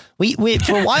effort. We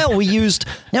for a while we used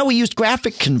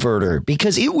Graphic Converter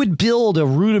because it would build a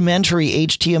rudimentary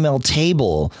HTML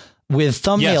table with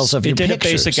thumbnails of your pictures. It did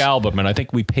a basic album, and I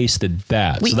think we pasted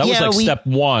that. So that was like step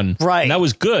one. Right. And that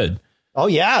was good. Oh,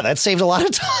 yeah. That saved a lot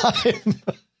of time.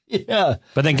 Yeah.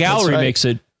 But then Gallery makes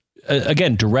it,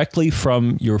 again, directly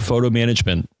from your photo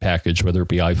management package, whether it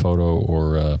be iPhoto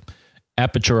or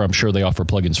Aperture. I'm sure they offer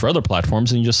plugins for other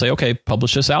platforms, and you just say, okay,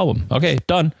 publish this album. Okay,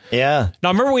 done. Yeah.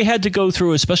 Now, remember we had to go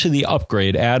through, especially the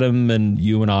upgrade. Adam and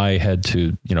you and I had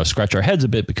to, scratch our heads a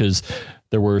bit because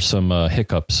there were some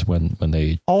hiccups when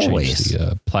they changed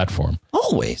the platform.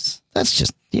 Always. That's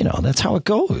just, that's how it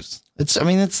goes.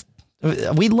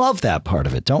 We love that part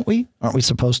of it, don't we? Aren't we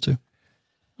supposed to?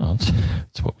 Well,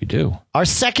 it's what we do. Our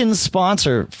second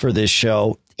sponsor for this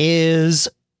show is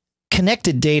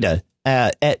Connected Data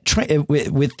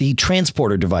with the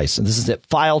Transporter device. And this is at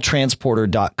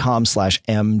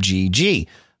filetransporter.com/MGG.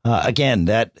 Again,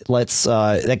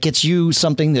 that gets you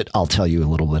something that I'll tell you a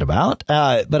little bit about,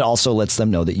 but also lets them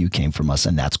know that you came from us,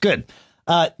 and that's good.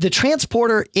 The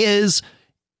Transporter is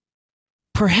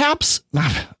perhaps,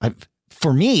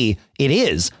 for me, it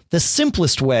is the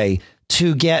simplest way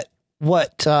to get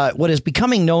what is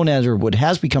becoming known as, or what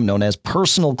has become known as,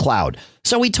 personal cloud.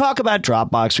 So we talk about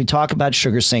Dropbox, we talk about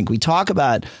SugarSync, we talk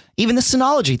about even the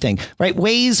Synology thing, right?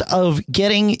 Ways of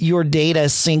getting your data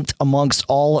synced amongst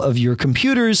all of your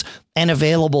computers and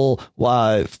available,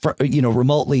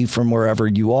 remotely from wherever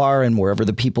you are and wherever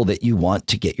the people that you want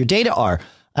to get your data are.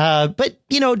 But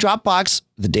Dropbox,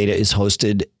 the data is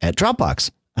hosted at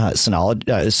Dropbox.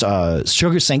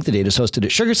 SugarSync, the data is hosted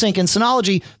at SugarSync, and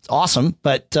Synology, it's awesome,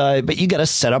 but you got to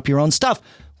set up your own stuff.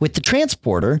 With the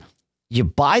Transporter, you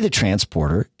buy the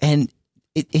Transporter, and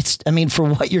it's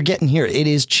for what you're getting here, it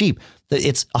is cheap.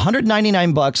 It's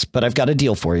 $199, but I've got a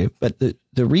deal for you. But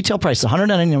the retail price is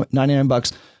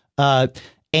 $199,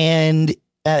 and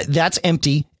that's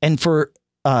empty. And for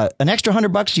an extra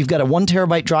 $100, you've got a 1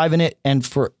 terabyte drive in it. And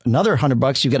for another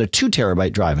 $100, you've got a 2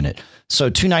 terabyte drive in it. So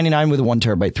 $299 with a 1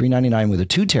 terabyte, $399 with a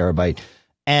 2 terabyte.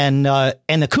 And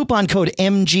the coupon code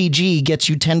MGG gets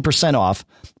you 10% off.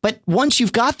 But once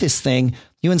you've got this thing,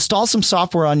 you install some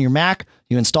software on your Mac,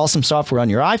 you install some software on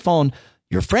your iPhone,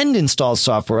 your friend installs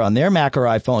software on their Mac or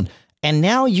iPhone, and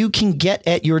now you can get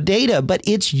at your data, but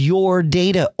it's your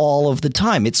data all of the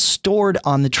time. It's stored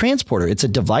on the transporter. It's a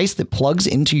device that plugs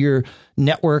into your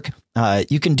network.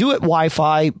 You can do it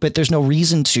Wi-Fi, but there's no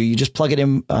reason to. You just plug it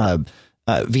in via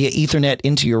Ethernet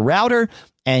into your router,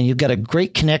 and you've got a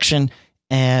great connection.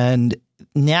 And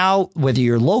now, whether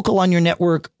you're local on your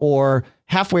network or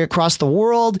halfway across the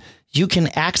world, you can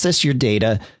access your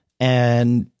data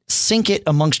and sync it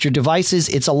amongst your devices.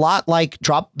 It's a lot like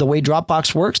the way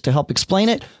Dropbox works. To help explain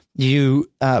it,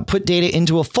 you put data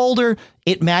into a folder,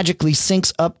 it magically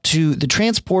syncs up to the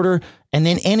transporter, and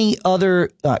then any other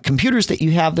computers that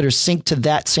you have that are synced to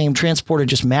that same transporter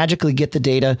just magically get the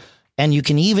data. And you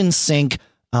can even sync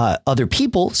other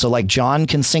people. So like John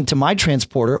can sync to my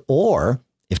transporter, or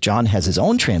if John has his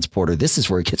own transporter, this is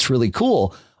where it gets really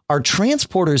cool. Our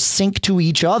transporters sync to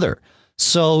each other.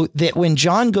 So that when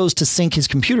John goes to sync his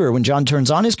computer, or when John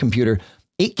turns on his computer,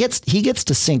 he gets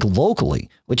to sync locally,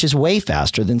 which is way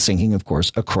faster than syncing, of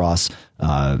course, across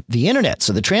the internet.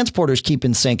 So the transporters keep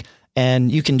in sync,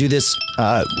 and you can do this.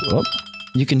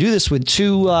 You can do this with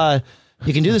two.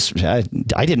 You can do this. I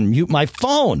didn't mute my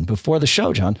phone before the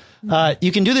show, John.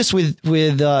 You can do this with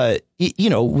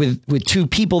two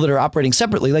people that are operating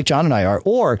separately, like John and I are.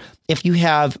 Or if you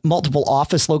have multiple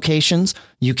office locations,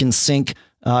 you can sync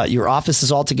your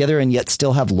offices all together and yet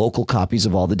still have local copies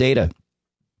of all the data.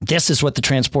 This is what the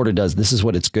transporter does. This is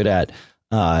what it's good at.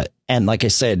 And like I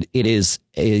said, it is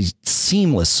a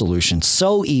seamless solution.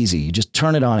 So easy. You just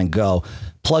turn it on and go,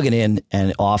 plug it in,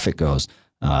 and off it goes.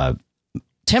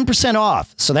 10%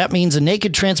 off. So that means a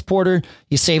naked transporter,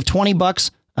 you save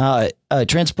 $20. A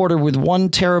transporter with 1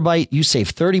 terabyte, you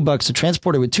save $30. A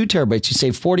transporter with 2 terabytes, you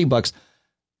save $40.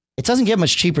 It doesn't get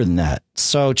much cheaper than that.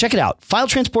 So check it out.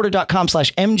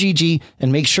 Filetransporter.com/MGG,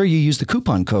 and make sure you use the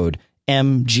coupon code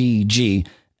MGG,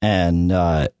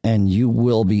 and you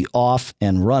will be off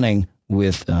and running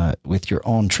with your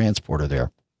own transporter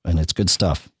there. And it's good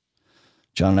stuff.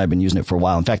 John and I have been using it for a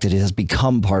while. In fact, it has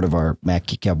become part of our Mac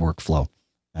Geek Gab workflow.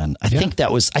 And I think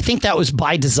that was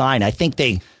by design. I think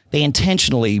they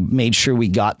intentionally made sure we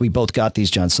both got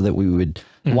these, John, so that we would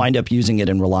wind up using it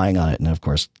and relying on it, and of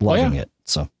course loving it.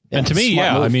 So, and to me,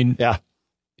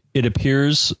 it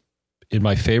appears in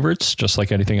my favorites, just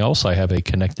like anything else. I have a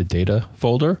connected data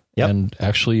folder, and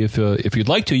actually, if you'd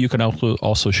like to, you can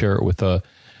also share it with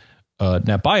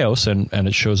NetBIOS, and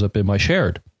it shows up in my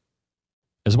shared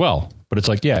as well. But it's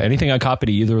like, anything I copy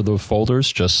to either of the folders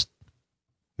just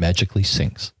magically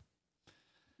syncs.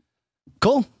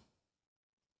 Cool.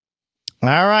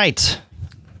 All right.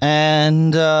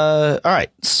 And all right.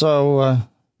 So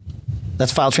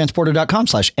that's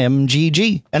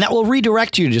filetransporter.com/MGG. And that will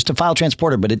redirect you just to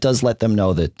FileTransporter, but it does let them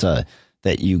know that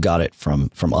you got it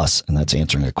from us. And that's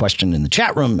answering a question in the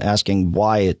chat room asking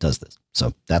why it does this.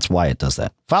 So that's why it does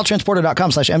that.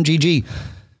 FileTransporter.com/MGG.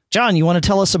 John, you want to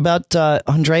tell us about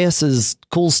Andreas's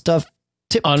cool stuff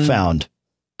tip found?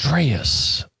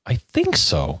 Andreas, I think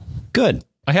so. Good.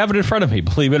 I have it in front of me,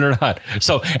 believe it or not.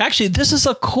 So actually, this is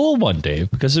a cool one,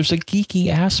 Dave, because there's a geeky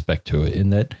aspect to it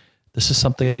in that this is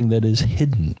something that is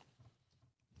hidden,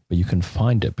 but you can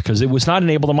find it because it was not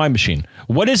enabled on my machine.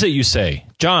 What is it, you say?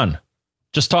 John,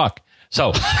 just talk.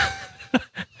 So...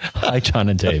 Hi, John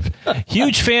and Dave.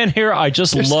 Huge fan here. I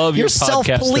just love your podcast.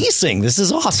 You're self-policing. This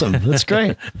is awesome. That's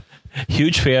great.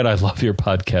 Huge fan. I love your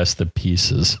podcast, The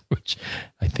Pieces, which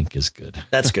I think is good.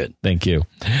 That's good. Thank you.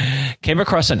 Came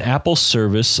across an Apple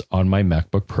service on my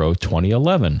MacBook Pro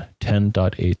 2011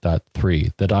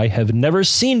 10.8.3 that I have never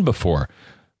seen before,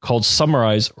 called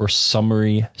Summarize or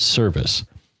Summary Service.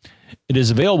 It is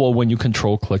available when you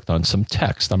control-clicked on some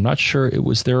text. I'm not sure it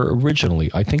was there originally.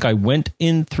 I think I went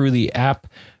in through the app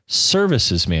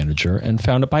Services Manager and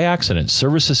found it by accident.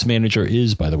 Services Manager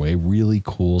is, by the way, really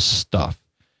cool stuff.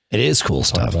 It is cool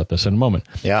stuff. I'll talk about this in a moment.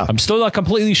 Yeah. I'm still not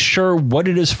completely sure what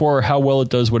it is for, how well it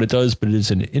does what it does, but it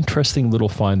is an interesting little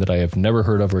find that I have never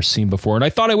heard of or seen before, and I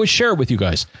thought I would share it with you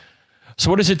guys. So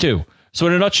what does it do? So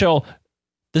in a nutshell,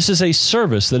 this is a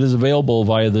service that is available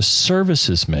via the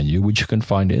Services menu, which you can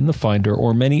find in the Finder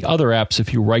or many other apps.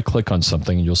 If you right-click on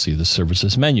something, you'll see the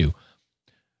Services menu.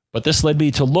 But this led me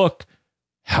to look,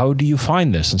 how do you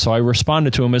find this? And so I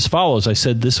responded to him as follows. I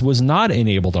said, this was not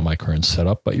enabled on my current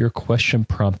setup, but your question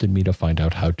prompted me to find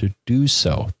out how to do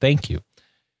so. Thank you.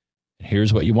 And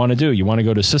here's what you want to do. You want to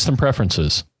go to System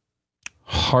Preferences,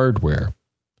 hardware,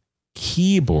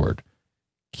 keyboard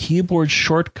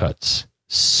shortcuts,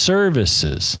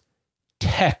 services,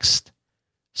 text,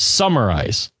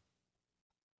 summarize.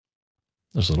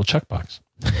 There's a little checkbox.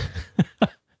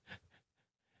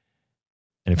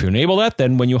 And if you enable that,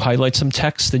 then when you highlight some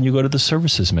text, then you go to the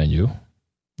services menu.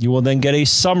 You will then get a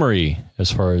summary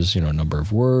as far as, number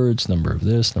of words, number of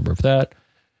this, number of that.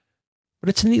 But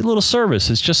it's a neat little service.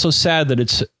 It's just so sad that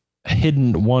it's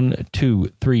hidden 1,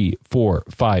 2, 3, 4,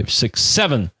 5, 6,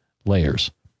 7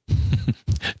 layers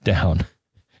down.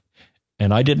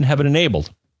 And I didn't have it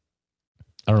enabled.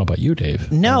 I don't know about you,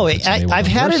 Dave. No, I've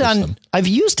had it on. I've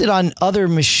used it on other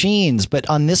machines, but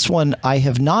on this one, I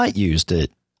have not used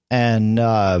it, and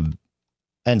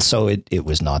so it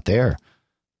was not there.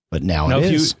 But now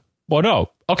it is. No.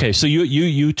 Okay, so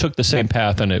you took the same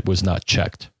path, and it was not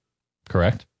checked,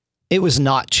 correct? It was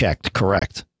not checked,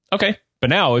 correct. Okay,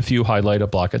 but now if you highlight a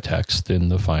block of text in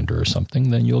the Finder or something,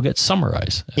 then you'll get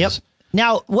summarize. Yep.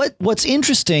 Now, what's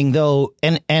interesting though,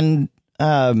 and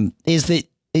is that.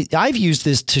 I've used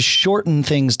this to shorten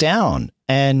things down,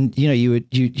 and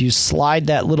you slide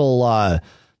that little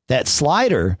that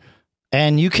slider,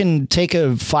 and you can take a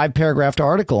 5-paragraph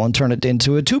article and turn it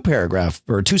into a 2-paragraph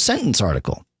or a 2-sentence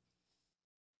article.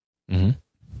 Mm-hmm.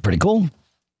 Pretty cool.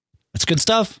 That's good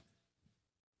stuff.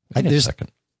 There's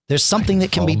something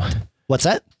that can be. What's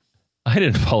that? I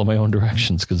didn't follow my own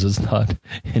directions because it's not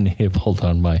enabled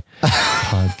on my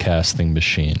podcasting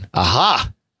machine.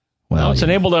 Aha. Well, no, it's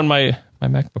enabled on my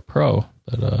MacBook Pro,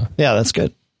 but yeah, that's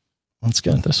good. That's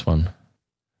good. This one,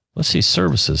 let's see,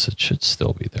 services. It should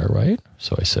still be there, right?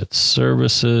 So I said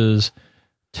services,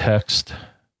 text,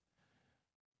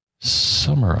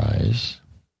 summarize.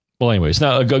 Well, anyways,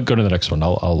 now go to the next one.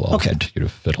 I'll continue to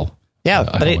fiddle. Yeah,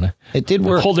 but it did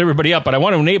work. Hold everybody up, but I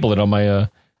want to enable it on my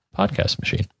podcast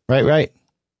machine. Right.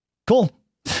 Cool.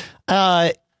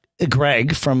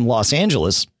 Greg from Los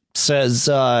Angeles says,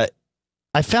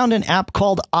 I found an app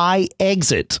called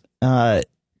iExit.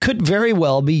 Could very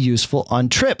well be useful on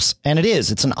trips. And it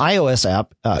is. It's an iOS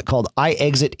app called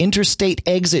iExit Interstate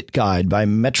Exit Guide by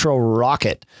Metro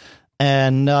Rocket.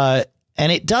 And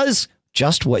it does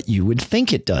just what you would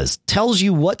think it does. Tells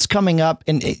you what's coming up.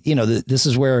 And, this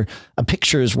is where a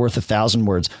picture is worth 1,000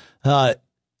 words.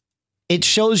 It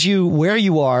shows you where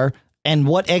you are and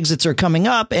what exits are coming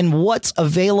up and what's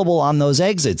available on those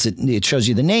exits. It shows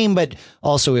you the name, but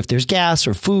also if there's gas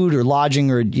or food or lodging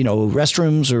or,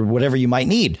 restrooms or whatever you might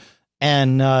need.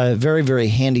 And very, very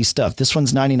handy stuff. This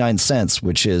one's 99 cents,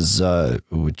 which is that's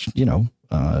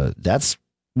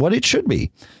what it should be.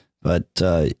 But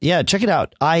yeah, check it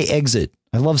out. iExit.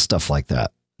 I love stuff like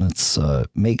that. It's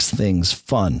makes things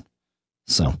fun.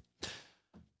 So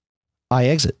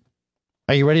iExit.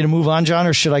 Are you ready to move on, John,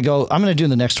 or should I go? I'm going to do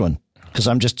the next one. Because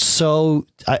I'm just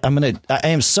I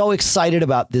am so excited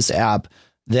about this app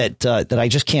that I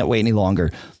just can't wait any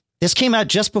longer. This came out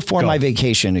just before my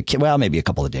vacation. Well, maybe a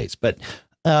couple of days, but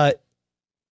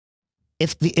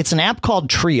it's an app called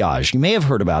Triage. You may have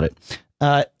heard about it.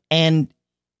 And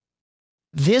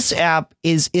this app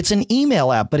it's an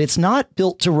email app, but it's not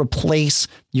built to replace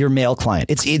your mail client.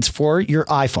 It's for your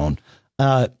iPhone.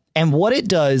 And what it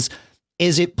does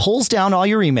is it pulls down all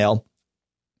your email,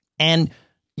 and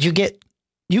you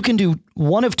can do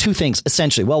one of two things,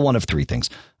 essentially. Well, one of three things.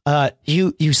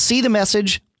 You see the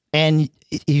message, and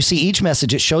you see each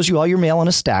message. It shows you all your mail in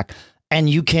a stack, and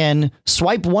you can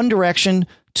swipe one direction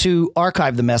to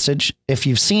archive the message. If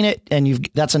you've seen it and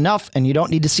that's enough, and you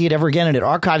don't need to see it ever again, and it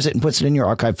archives it and puts it in your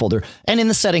archive folder. And in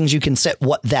the settings, you can set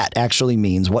what that actually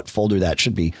means, what folder that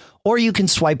should be, or you can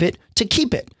swipe it to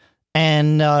keep it.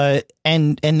 And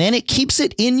then it keeps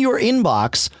it in your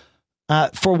inbox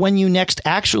for when you next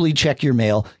actually check your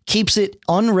mail, keeps it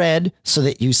unread so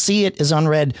that you see it as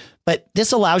unread. But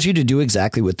this allows you to do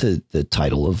exactly what the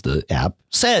title of the app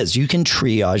says. You can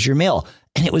triage your mail.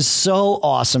 And it was so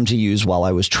awesome to use while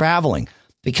I was traveling,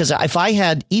 because if I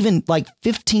had even like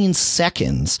 15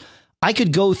 seconds, I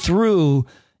could go through,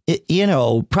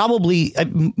 probably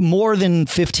more than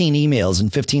 15 emails in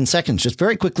 15 seconds, just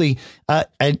very quickly.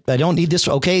 I don't need this.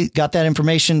 OK, got that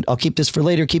information. I'll keep this for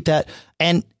later. Keep that.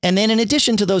 And then in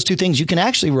addition to those two things, you can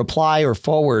actually reply or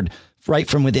forward right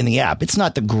from within the app. It's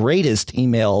not the greatest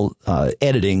email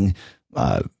editing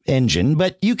engine,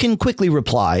 but you can quickly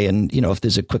reply. And, if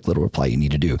there's a quick little reply you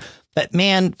need to do. But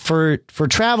man, for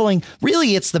traveling,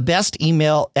 really, it's the best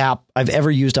email app I've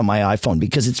ever used on my iPhone,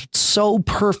 because it's so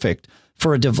perfect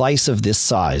for a device of this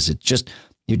size.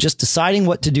 You're just deciding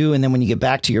what to do. And then when you get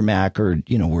back to your Mac or,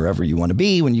 wherever you want to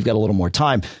be, when you've got a little more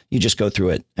time, you just go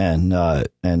through it and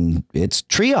it's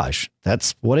triage.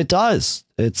 That's what it does.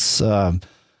 It's,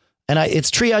 And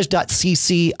it's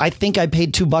triage.cc. I think I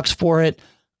paid $2 for it.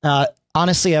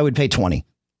 Honestly, I would pay 20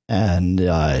 and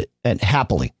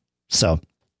happily. So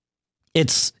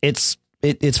it's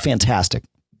fantastic.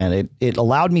 And it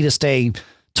allowed me to stay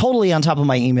totally on top of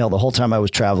my email the whole time I was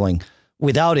traveling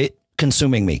without it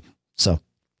consuming me. So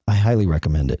I highly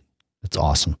recommend it. It's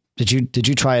awesome. Did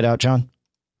you try it out, John?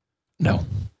 No.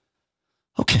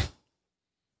 Okay.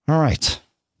 All right.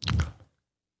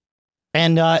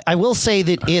 And I will say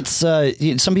that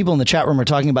it's some people in the chat room are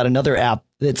talking about another app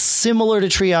that's similar to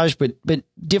Triage, but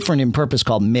different in purpose,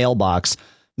 called Mailbox.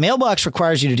 Mailbox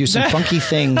requires you to do some funky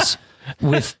things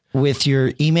with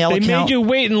your email account. They made you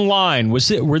wait in line.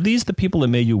 Were these the people that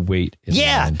made you wait in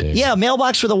line, Dave? Yeah,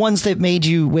 Mailbox were the ones that made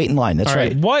you wait in line. That's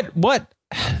right. What?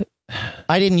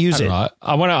 I didn't use it.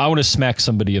 I want to smack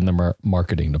somebody in the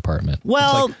marketing department.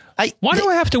 Well, why do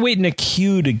I have to wait in a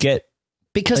queue to get?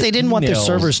 Because they didn't want their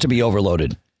servers to be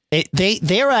overloaded.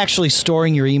 They're actually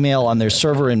storing your email on their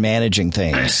server and managing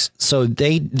things. So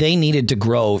they needed to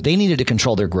grow. They needed to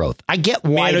control their growth. I get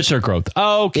why. Manage their growth.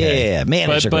 Oh, okay. Yeah,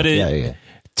 manage their growth.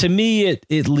 To me,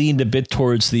 it leaned a bit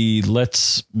towards the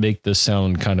let's make this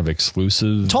sound kind of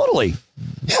exclusive. Totally.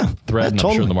 Yeah. Thread. And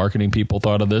I'm sure the marketing people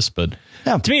thought of this, but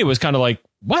to me, it was kind of like,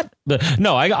 what?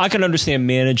 No, I can understand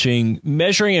measuring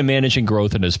and managing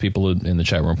growth. And as people in the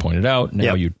chat room pointed out,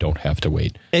 now you don't have to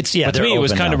wait. But to me, it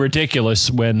was kind of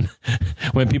ridiculous when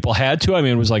people had to. I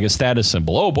mean, it was like a status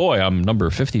symbol. Oh boy, I'm number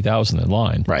 50,000 in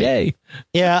line. Right. Yay.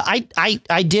 Yeah,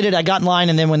 I did it. I got in line.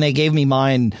 And then when they gave me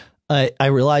mine, I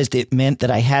realized it meant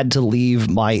that I had to leave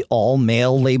my all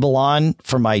mail label on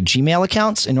for my Gmail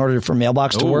accounts in order for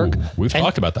Mailbox to work. We've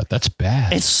talked about that. That's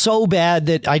bad. It's so bad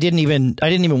that I didn't even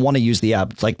want to use the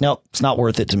app. It's like, nope, it's not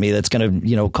worth it to me. That's going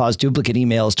to, cause duplicate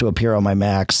emails to appear on my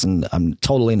Macs, and I'm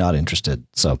totally not interested.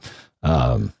 So,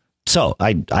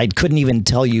 I couldn't even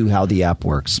tell you how the app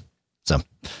works. So,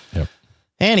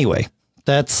 anyway,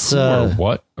 that's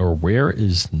what or where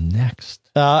is next?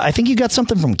 I think you got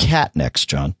something from Kat next,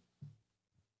 John.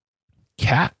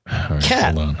 Cat? Right,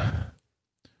 Cat. Hold on.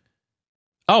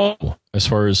 Oh, as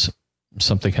far as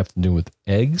something have to do with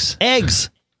eggs?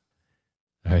 Eggs.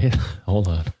 All right. Hold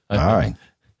on. All right.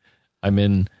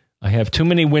 I have too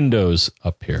many windows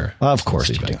up here. Well, of course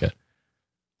you do.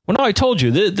 Well, no, I told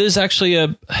you. There's actually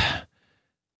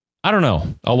I don't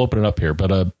know. I'll open it up here.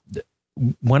 But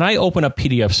when I open up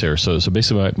PDFs here, so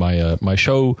basically my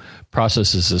show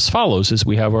process is as follows, is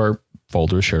we have our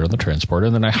folder shared on the transporter,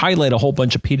 and then I highlight a whole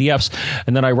bunch of PDFs,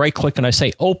 and then I right click and I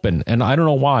say open, and I don't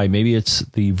know why. Maybe it's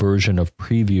the version of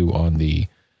preview on the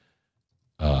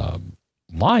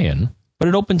Lion, but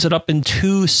it opens it up in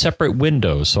two separate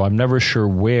windows, so I'm never sure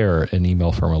where an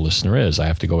email from a listener is. I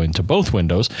have to go into both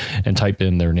windows and type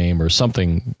in their name or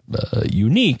something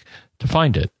unique to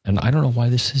find it, and I don't know why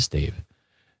this is, Dave.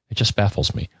 It just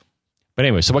baffles me. But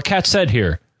anyway, so what Kat said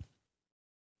here,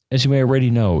 as you may already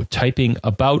know, typing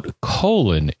about :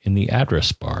 in the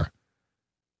address bar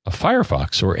of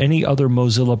Firefox or any other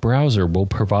Mozilla browser will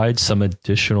provide some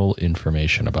additional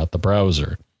information about the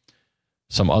browser.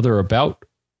 Some other about :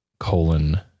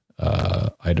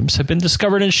 items have been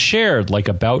discovered and shared, like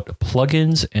about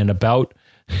plugins and about,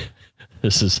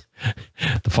 this is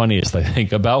the funniest, I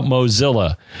think, about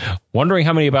Mozilla. Wondering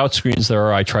how many about screens there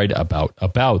are, I tried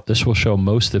about. This will show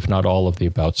most, if not all, of the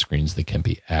about screens that can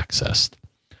be accessed.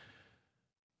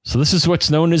 So this is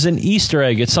what's known as an Easter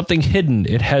egg. It's something hidden.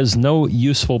 It has no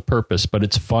useful purpose, but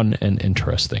it's fun and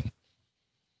interesting.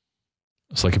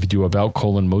 It's like if you do about :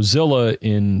 Mozilla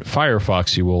in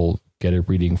Firefox, you will get a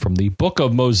reading from the Book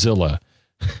of Mozilla,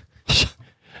 which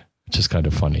is kind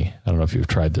of funny. I don't know if you've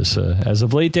tried this as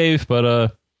of late, Dave,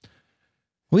 but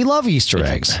we love Easter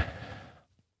eggs.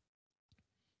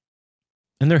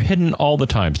 And they're hidden all the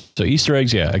time. So Easter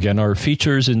eggs, again, are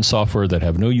features in software that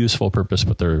have no useful purpose,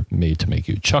 but they're made to make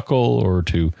you chuckle or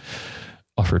to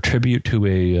offer tribute to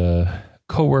a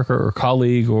coworker or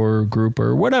colleague or group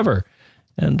or whatever.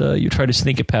 And you try to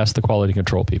sneak it past the quality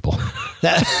control people.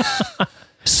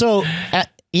 So,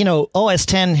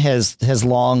 OS X has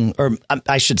long, or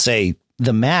I should say,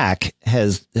 the Mac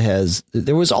has.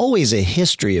 There was always a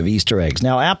history of Easter eggs.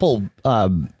 Now, Apple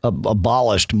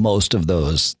abolished most of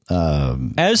those.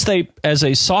 As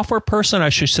a software person, I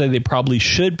should say they probably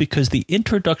should, because the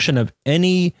introduction of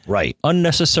any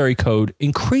unnecessary code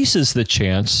increases the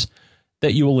chance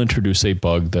that you will introduce a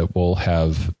bug that will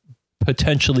have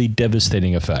potentially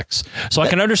devastating effects. So I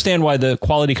can understand why the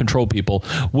quality control people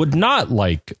would not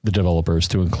like the developers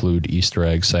to include Easter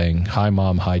eggs saying, hi,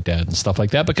 mom, hi, dad, and stuff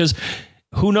like that, because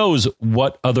who knows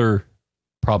what other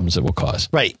problems it will cause.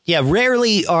 Right. Yeah.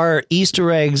 Rarely are Easter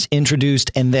eggs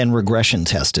introduced and then regression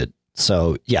tested.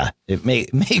 So yeah, it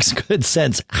makes good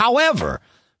sense. However,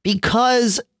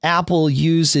 because Apple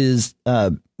uses,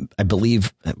 I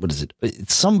believe, what is it?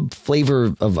 It's some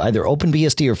flavor of either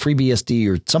OpenBSD or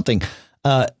FreeBSD or something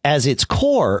as its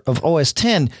core of OS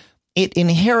X. It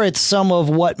inherits some of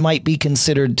what might be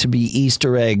considered to be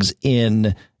Easter eggs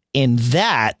in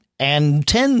that, and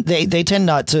they tend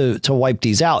not to wipe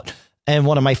these out. And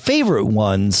one of my favorite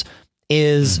ones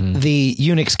is the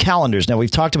Unix calendars. Now, we've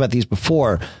talked about these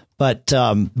before, but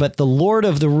the Lord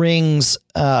of the Rings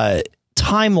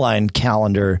timeline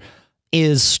calendar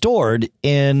is stored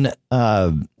in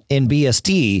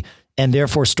BSD and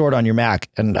therefore stored on your Mac.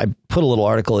 And I put a little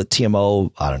article at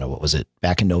TMO. I don't know, what was it,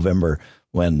 back in November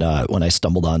when I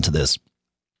stumbled onto this.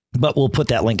 But we'll put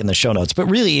that link in the show notes. But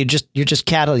really, you're just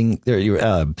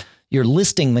you're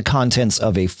listing the contents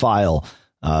of a file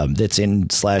that's in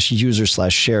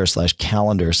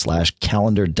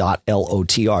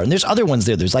 /user/share/calendar/calendar.lotr. And there's other ones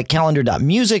there. There's like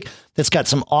calendar.music that's got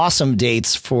some awesome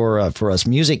dates for us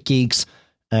music geeks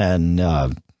and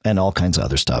all kinds of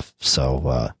other stuff.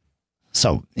 So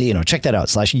check that out.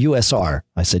 /USR.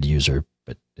 I said user,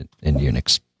 but in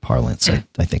Unix parlance, I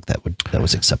think that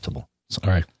was acceptable. So,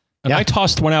 all right. And I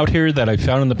tossed one out here that I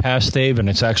found in the past, Dave, and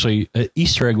it's actually an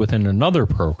Easter egg within another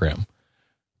program.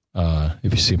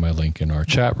 If you see my link in our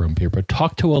chat room here, but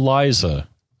talk to Eliza.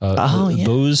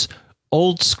 Those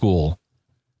old school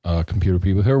computer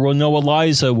people here will know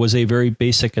Eliza was a very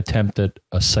basic attempt at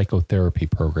a psychotherapy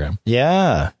program.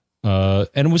 Yeah. And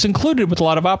it was included with a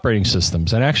lot of operating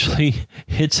systems. And actually,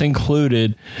 it's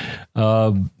included,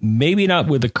 maybe not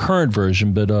with the current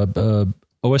version, but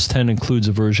OS X includes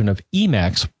a version of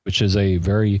Emacs, which is a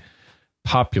very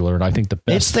popular and I think the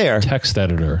best text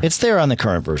editor. It's there on the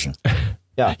current version.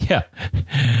 Yeah. Yeah.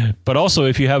 But also,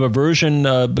 if you have a version,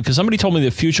 because somebody told me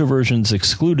that future versions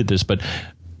excluded this, but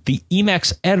the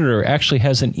Emacs editor actually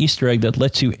has an Easter egg that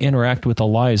lets you interact with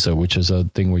Eliza, which is a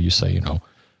thing where you say,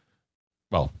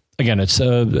 well, again, it's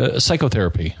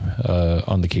psychotherapy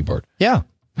on the keyboard. Yeah.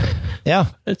 Yeah.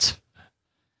 It's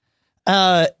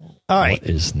all right. What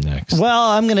is next?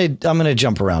 Well, I'm gonna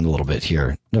jump around a little bit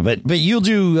here, but you'll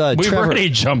do. We've Trevor. Already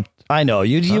jumped. I know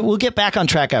we'll get back on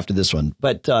track after this one,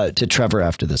 but to Trevor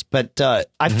after this. But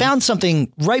I found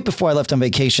something right before I left on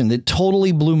vacation that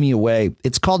totally blew me away.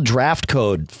 It's called Draft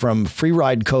Code from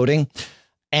Freeride Coding,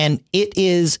 and it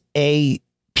is a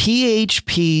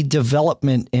PHP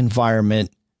development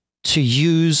environment to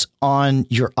use on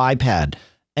your iPad.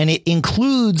 And it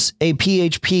includes a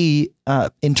PHP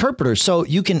interpreter. So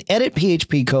you can edit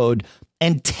PHP code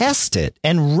and test it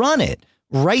and run it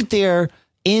right there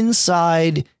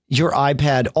inside your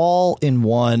iPad all in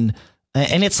one.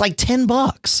 And it's like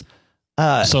 $10.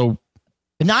 So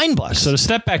 $9. So to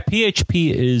step back,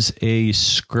 PHP is a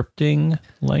scripting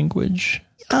language.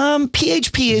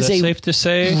 PHP is safe to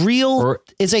say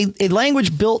is a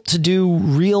language built to do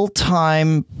real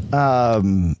time.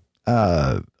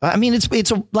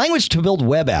 It's a language to build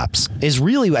web apps is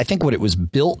really, I think, what it was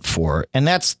built for. And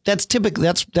that's its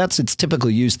typical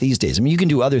use these days. I mean, you can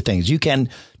do other things. You can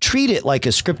treat it like a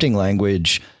scripting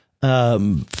language, for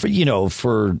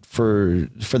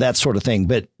that sort of thing.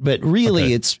 But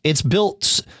really, it's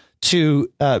built to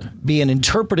be an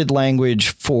interpreted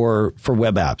language for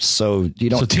web apps. So you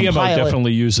don't. So TMO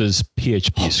definitely uses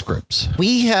PHP scripts.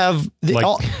 We have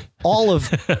all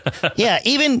of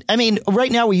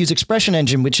right now we use Expression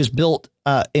Engine, which is built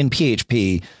in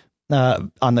PHP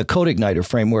on the CodeIgniter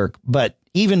framework. But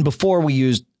even before we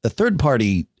used a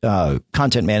third-party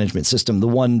content management system, the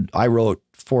one I wrote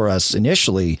for us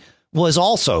initially was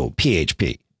also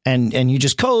PHP. And you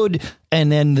just code,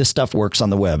 and then this stuff works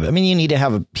on the web. I mean, you need to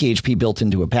have a PHP built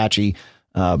into Apache,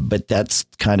 but that's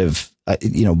kind of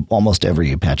almost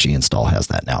every Apache install has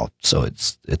that now. So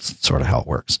it's sort of how it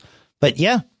works. But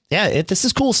this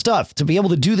is cool stuff to be able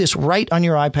to do this right on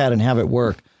your iPad and have it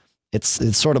work. It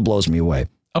sort of blows me away.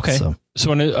 Okay, so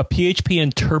a PHP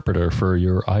interpreter for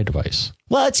your iDevice.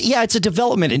 Well, it's a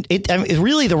development. It's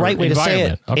really the right way to say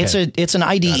it. Okay. It's an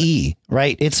IDE,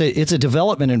 right? It's a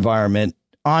development environment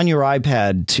on your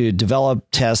iPad to develop,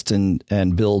 test, and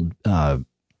build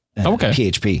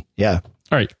PHP. Yeah.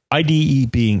 All right. IDE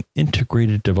being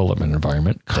integrated development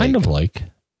environment, kind of like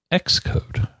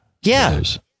Xcode. Yeah.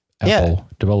 Those Apple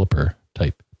developer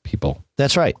type people.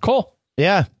 That's right. Cool.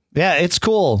 Yeah. Yeah. It's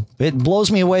cool. It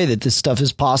blows me away that this stuff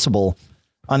is possible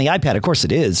on the iPad. Of course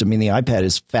it is. I mean, the iPad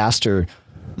is faster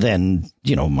than,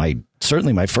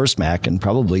 certainly my first Mac and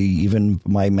probably even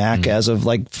my Mac as of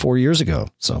like 4 years ago.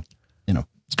 So,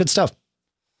 it's good stuff.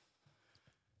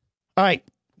 All right.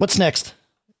 What's next?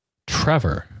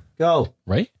 Trevor. Go.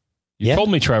 Right? You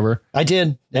told me, Trevor. I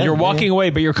did. And you're walking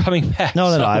away, but you're coming back. No,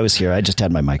 I was here. I just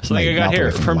had my mic. So I got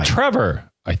here from Trevor.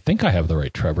 I think I have the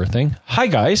right Trevor thing. Hi,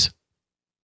 guys.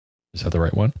 Is that the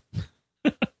right one?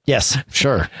 Yes,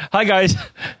 sure. Hi, guys.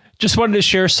 Just wanted to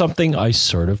share something I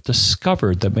sort of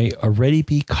discovered that may already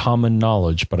be common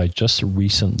knowledge, but I just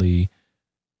recently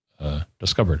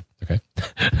discovered. Okay.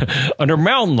 Under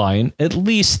Mountain Lion, at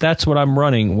least that's what I'm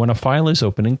running when a file is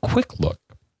open in Quick Look.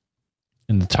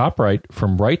 In the top right,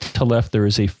 from right to left, there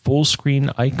is a full screen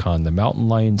icon, the Mountain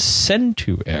Lion Send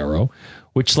To arrow,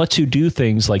 which lets you do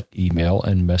things like email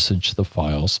and message the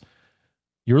files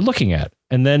you're looking at.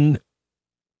 And then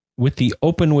with the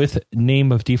open with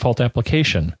name of default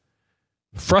application,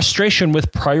 frustration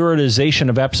with prioritization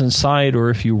of apps inside, or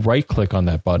if you right click on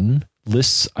that button,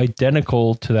 lists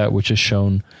identical to that which is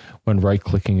shown when right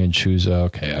clicking and choose.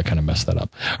 Okay, I kind of messed that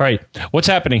up. All right, what's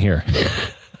happening here?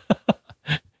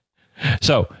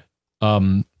 So,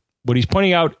 what he's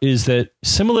pointing out is that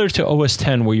similar to OS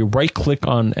X, where you right click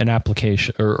on an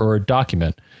application or a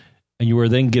document, and you are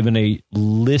then given a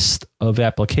list of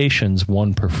applications,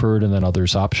 one preferred and then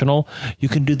others optional, you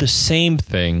can do the same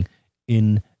thing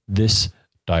in this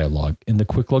dialog, in the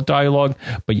Quick Look dialog,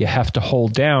 but you have to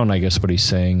hold down. I guess what he's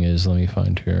saying is, let me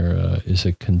find here, is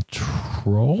it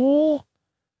Control?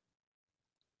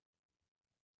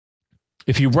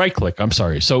 If you right click, I'm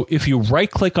sorry. So if you right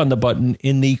click on the button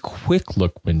in the Quick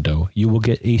Look window, you will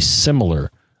get a similar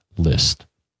list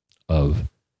of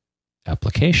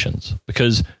applications,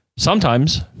 because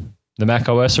sometimes the Mac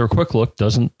OS or Quick Look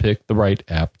doesn't pick the right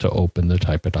app to open the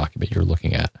type of document you're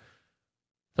looking at.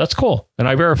 That's cool. And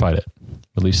I verified it,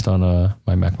 at least on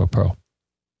my MacBook Pro.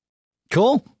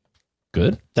 Cool.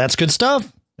 Good. That's good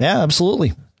stuff. Yeah,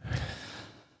 absolutely.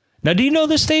 Now, do you know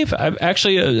this, Dave? I'm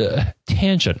actually a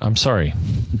tangent. I'm sorry.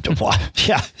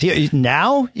 Yeah.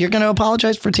 Now you're going to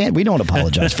apologize for tangents? We don't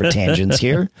apologize for tangents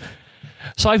here.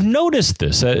 So I've noticed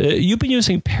this. You've been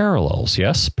using Parallels,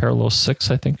 yes? Parallels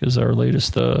 6, I think, is our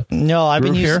latest. No, I've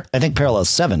been using, I think, Parallels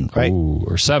 7, right? Ooh,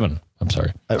 or 7. I'm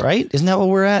sorry. Right? Isn't that what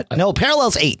we're at? No,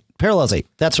 Parallels 8. Parallels 8.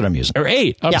 That's what I'm using. Or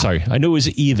 8. I'm sorry. I knew it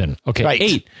was even. Okay, right.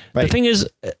 8. Right. The thing is,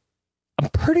 I'm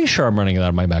pretty sure I'm running it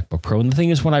on my MacBook Pro. And the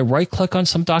thing is, when I right-click on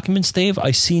some documents, Dave,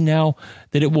 I see now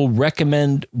that it will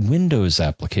recommend Windows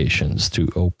applications to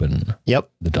open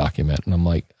the document. And I'm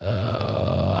like,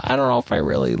 I don't know if I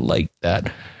really like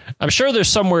that. I'm sure there's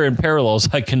somewhere in Parallels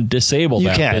I can disable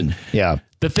that. You can, yeah.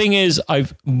 The thing is,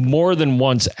 I've more than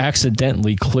once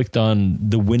accidentally clicked on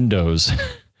the Windows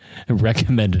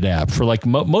recommended app for like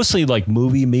mostly like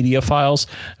movie media files,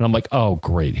 and I'm like, oh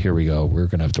great, here we go, we're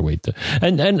gonna have to wait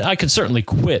and I can certainly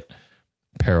quit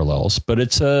Parallels, but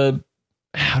it's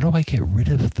how do I get rid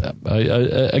of them?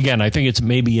 Again, I think it's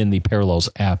maybe in the Parallels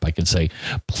app I can say,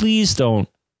 please don't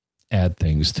add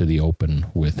things to the open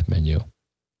with menu.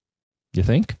 You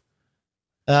think?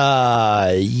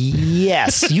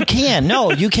 Yes, you can.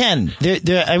 No, you can.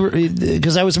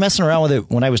 Because I was messing around with it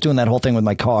when I was doing that whole thing with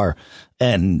my car,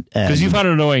 and because you found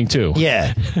it annoying too.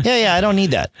 Yeah. I don't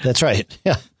need that. That's right.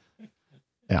 Yeah.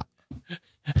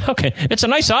 Okay, it's a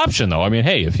nice option though. I mean,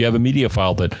 hey, if you have a media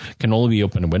file that can only be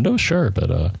opened in Windows, sure,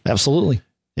 but absolutely.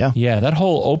 Yeah. That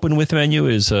whole open with menu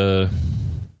is kind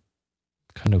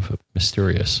of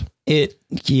mysterious.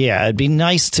 It'd be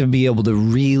nice to be able to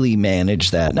really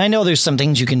manage that. And I know there's some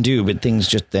things you can do, but things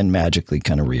just then magically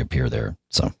kind of reappear there.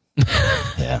 So,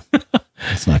 yeah,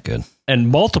 it's not good. And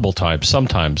multiple times,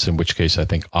 sometimes, in which case I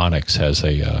think Onyx has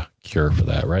a cure for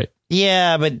that, right?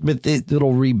 Yeah, but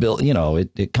it'll rebuild,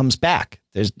 it comes back.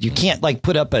 You can't like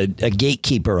put up a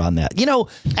gatekeeper on that.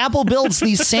 Apple builds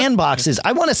these sandboxes.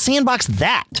 I want to sandbox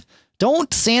that.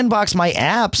 Don't sandbox my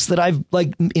apps that I've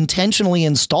like intentionally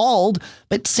installed,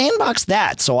 but sandbox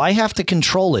that. So I have to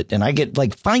control it, and I get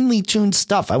like finely tuned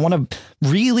stuff. I want to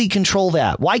really control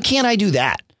that. Why can't I do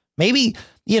that? Maybe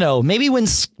when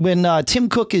Tim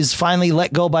Cook is finally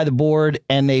let go by the board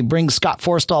and they bring Scott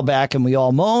Forstall back and we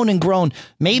all moan and groan,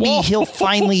 maybe he'll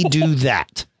finally do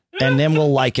that, and then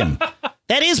we'll like him.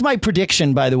 That is my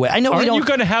prediction, by the way. I know we don't. You're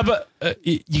going to have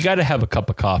you got to have a cup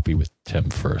of coffee with Tim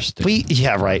first. We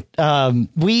don't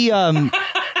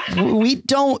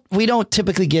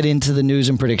typically get into the news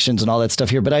and predictions and all that stuff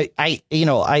here, but I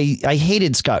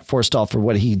hated Scott Forstall for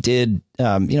what he did. He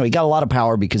got a lot of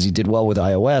power because he did well with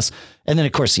iOS, and then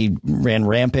of course he ran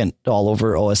rampant all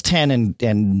over OS X and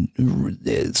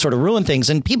sort of ruined things.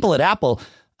 And people at Apple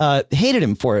hated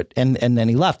him for it, and then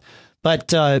he left.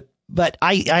 But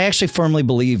I actually firmly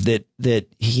believe that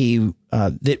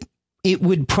it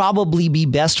would probably be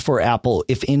best for Apple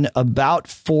if in about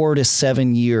 4 to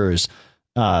 7 years,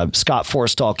 Scott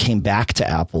Forstall came back to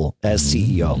Apple as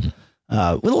CEO.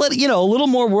 With a little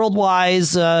more worldwide,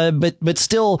 but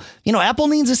still, Apple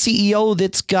needs a CEO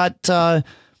that's got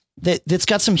that's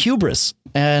got some hubris,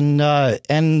 and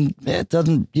it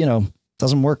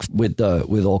doesn't work with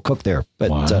old Cook there.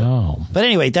 But wow. But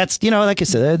anyway, that's like I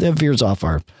said, that veers off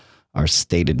our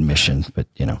stated mission. But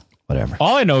whatever.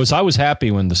 All I know is I was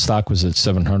happy when the stock was at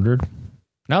 700.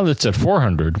 Now that it's at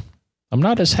 400, I'm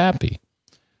not as happy.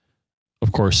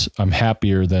 Of course, I'm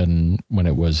happier than when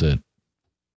it was at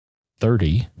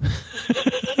 30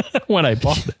 when I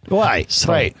bought it. Why?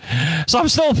 So, right. So I'm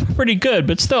still pretty good,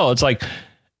 but still, it's like,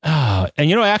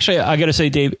 and actually, I got to say,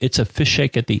 Dave, it's a fish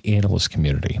shake at the analyst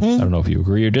community. I don't know if you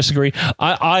agree or disagree.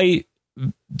 I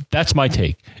that's my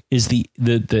take. Is the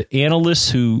analysts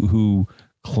who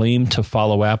claim to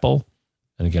follow Apple.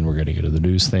 And again, we're going to get to the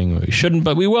news thing. We shouldn't,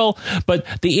 but we will. But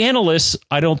the analysts,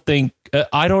 I don't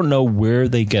know where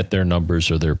they get their numbers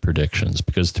or their predictions,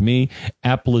 because to me,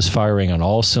 Apple is firing on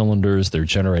all cylinders. They're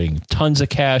generating tons of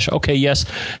cash. Okay, yes,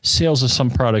 sales of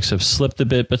some products have slipped a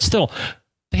bit, but still,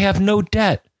 they have no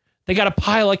debt. They got a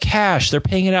pile of cash. They're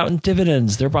paying it out in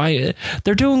dividends.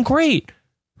 They're doing great.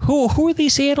 Who are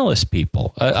these analyst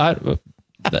people? I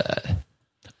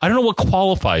don't know what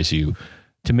qualifies you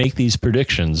to make these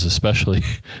predictions, especially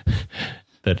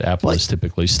that Apple is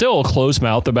typically still closed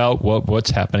mouth about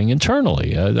what's happening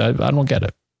internally. I don't get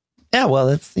it. Yeah, well,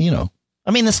 it's, the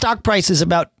stock price is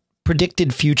about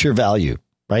predicted future value,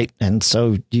 right? And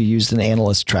so you used an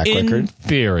analyst track record. In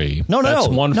theory. That's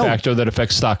one factor that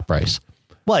affects stock price.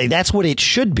 Well, that's what it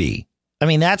should be.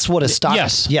 That's what a stock.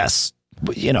 Yes.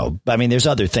 There's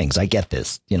other things. I get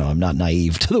this. I'm not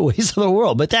naive to the ways of the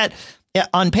world, but that,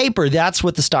 on paper, that's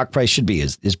what the stock price should be,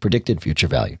 is predicted future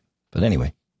value. But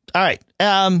anyway. All right.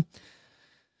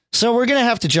 So we're going to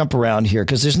have to jump around here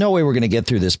because there's no way we're going to get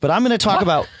through this. But I'm going to talk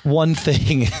about one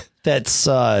thing that's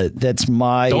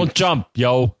my. Don't jump,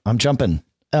 yo. I'm jumping.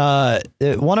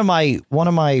 One of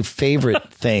my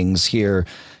favorite things here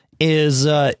is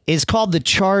called the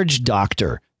Charge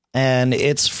Doctor, and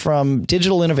it's from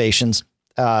Digital Innovations.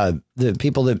 The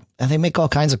people that they make all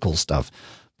kinds of cool stuff.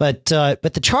 But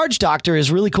the Charge Doctor is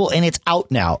really cool, and it's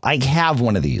out now. I have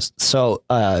one of these. So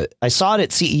I saw it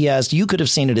at CES. You could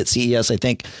have seen it at CES. I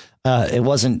think it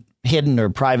wasn't hidden or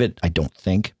private. I don't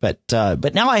think. But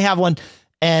now I have one.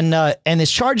 And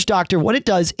this Charge Doctor, what it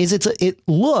does is it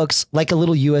looks like a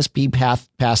little USB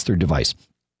pass-through device.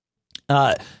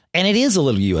 And it is a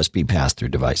little USB pass-through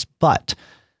device. But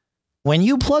when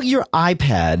you plug your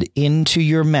iPad into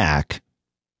your Mac,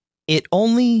 it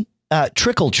only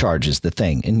trickle charges the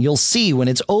thing, and you'll see when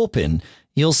it's open,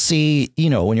 you'll see,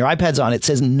 when your iPad's on, it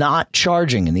says not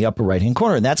charging in the upper right hand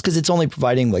corner. And that's because it's only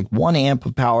providing like 1 amp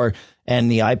of power,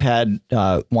 and the iPad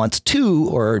wants 2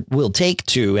 or will take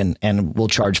 2 and will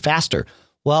charge faster.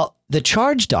 Well, the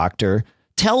Charge Doctor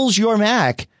tells your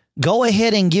Mac, go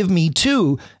ahead and give me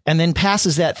 2, and then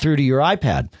passes that through to your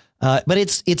iPad. But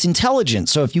it's intelligent.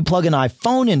 So if you plug an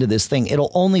iPhone into this thing,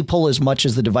 it'll only pull as much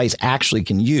as the device actually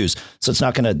can use. So it's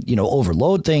not going to,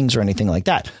 overload things or anything like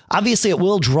that. Obviously, it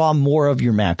will draw more of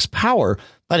your Mac's power,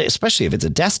 but especially if it's a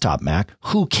desktop Mac,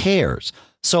 who cares?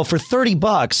 So for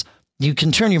 $30, you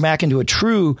can turn your Mac into a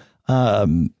true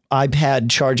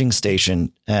iPad charging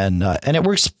station, and it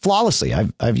works flawlessly.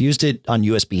 I've used it on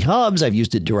USB hubs. I've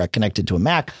used it direct connected to a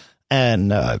Mac,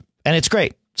 and it's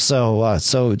great. So it's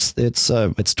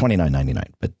 $29.99,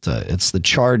 but it's the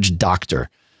Charge Doctor.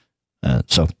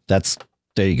 So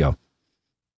there you go.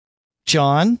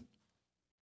 John.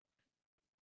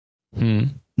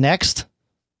 Next.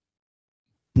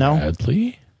 No.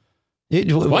 Bradley.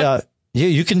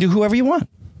 You can do whoever you want.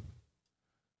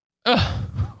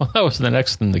 Well, that was the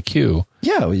next in the queue.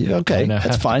 Yeah. Okay.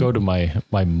 That's fine. To go to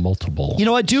my multiple. You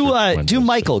know what? Do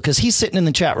Michael, because he's sitting in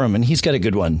the chat room and he's got a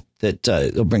good one that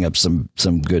will bring up some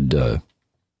good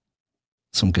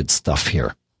stuff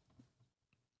here.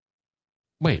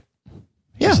 Wait.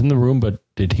 He's in the room, but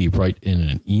did he write in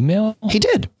an email? He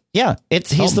did. Yeah.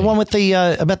 He's the one with the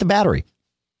about the battery.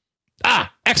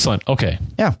 Ah, excellent. Okay.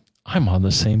 Yeah. I'm on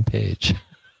the same page.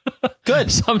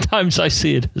 Good. Sometimes I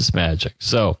see it as magic.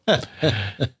 So,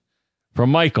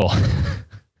 from Michael,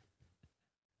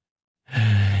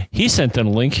 he sent in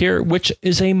a link here, which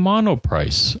is a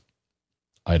monoprice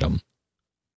item.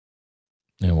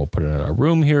 And we'll put it in our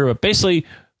room here. But basically,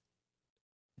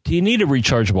 do you need a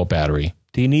rechargeable battery?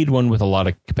 Do you need one with a lot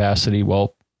of capacity?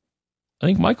 Well, I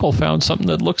think Michael found something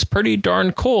that looks pretty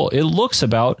darn cool. It looks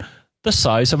about the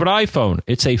size of an iPhone.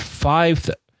 It's a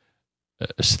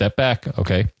step back.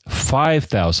 Okay.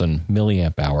 5,000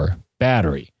 milliamp hour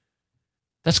battery.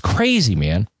 That's crazy,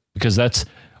 man, because that's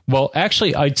Well,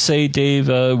 actually, I'd say, Dave,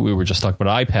 we were just talking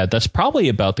about iPad. That's probably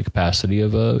about the capacity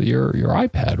of your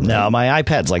iPad. Right? No, my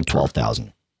iPad's like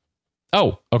 12,000.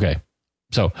 Oh, okay.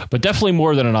 So, but definitely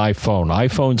more than an iPhone.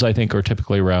 iPhones, I think, are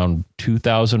typically around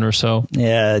 2,000 or so.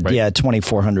 Yeah, right? Yeah,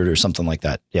 2,400 or something like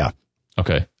that. Yeah.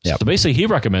 Okay. Yep. So basically, he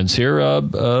recommends here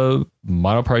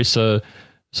monoprice.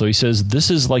 So he says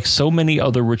this is like so many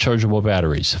other rechargeable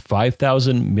batteries,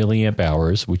 5,000 milliamp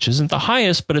hours, which isn't the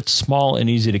highest, but it's small and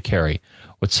easy to carry.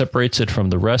 What separates it from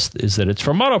the rest is that it's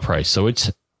from Monoprice, so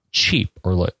it's cheap,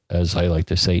 or as I like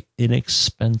to say,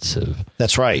 inexpensive.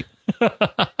 That's right.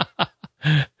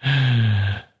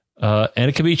 And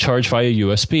it can be charged via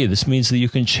USB. This means that you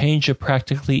can change it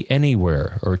practically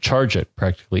anywhere, or charge it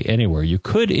practically anywhere. You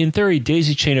could, in theory,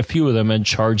 daisy chain a few of them and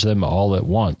charge them all at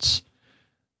once.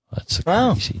 That's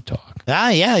crazy talk.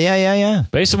 Yeah.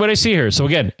 Based on what I see here. So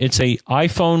again, it's a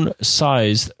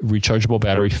iPhone-sized rechargeable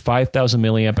battery, 5,000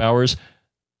 milliamp hours.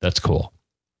 That's cool.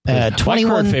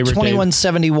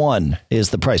 $21.71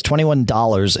 is the price.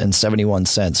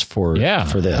 $21.71 for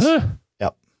this. Huh.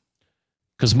 Yep.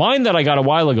 Because mine that I got a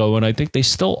while ago, and I think they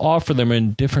still offer them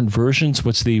in different versions.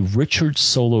 What's the Richard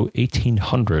Solo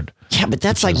 1800? Yeah, but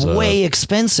that's like way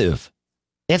expensive.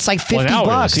 It's like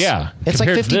 $50. Yeah. It's like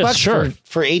 $50 sure.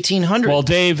 for 1,800. Well,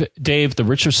 Dave, the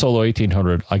Richard Solo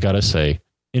 1800, I got to say,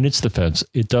 in its defense,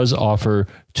 it does offer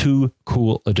two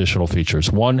cool additional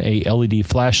features. One, a LED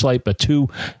flashlight, but two,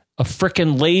 a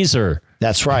frickin' laser.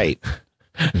 That's right.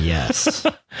 Yes.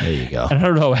 There you go. And I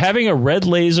don't know, having a red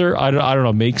laser, I don't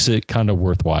know, makes it kind of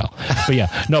worthwhile. But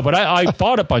yeah, no, but I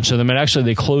bought a bunch of them, and actually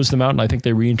they closed them out, and I think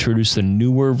they reintroduced a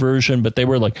newer version, but they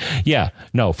were like, for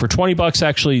 $20,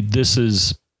 actually, this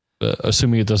is,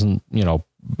 assuming it doesn't,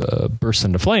 burst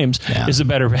into flames, is a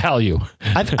better value.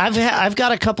 I've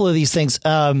got a couple of these things,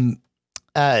 of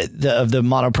the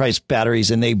Monoprice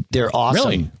batteries, and they're awesome.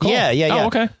 Really? Cool. Yeah. Oh,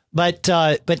 okay. But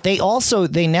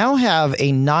they now have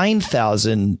a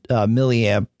 9,000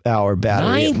 milliamp hour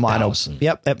battery at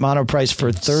Monoprice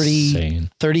for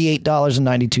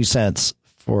 $38.92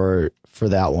 for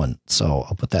that one. So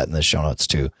I'll put that in the show notes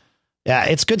too. Yeah,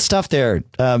 it's good stuff there.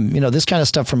 This kind of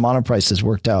stuff from Monoprice has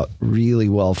worked out really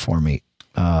well for me.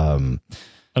 And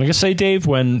I guess, say, Dave,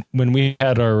 when we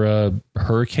had our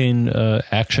hurricane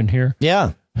action here,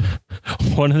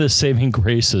 one of the saving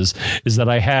graces is that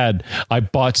I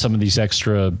bought some of these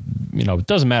extra, it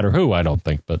doesn't matter who, I don't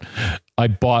think, but I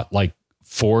bought like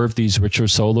 4 of these Richard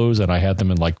Solos, and I had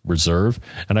them in like reserve,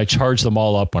 and I charged them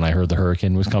all up when I heard the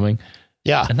hurricane was coming.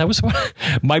 Yeah. And that was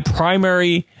my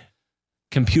primary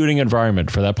computing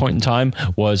environment for that point in time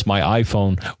was my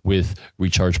iPhone with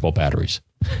rechargeable batteries.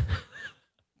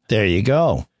 There you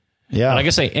go. Yeah. And like I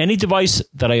say, any device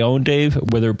that I own, Dave,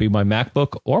 whether it be my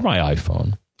MacBook or my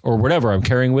iPhone or whatever I'm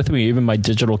carrying with me, even my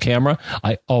digital camera,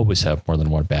 I always have more than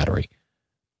one battery,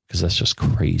 because that's just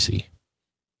crazy.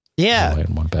 Yeah.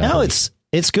 No, it's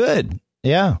good.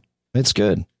 Yeah, it's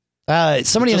good.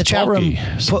 Somebody in the chat room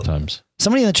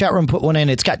Somebody in the chat room put one in.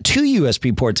 It's got 2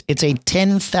 USB ports. It's a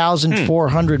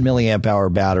 10,400 milliamp hour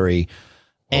battery.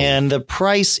 And the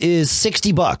price is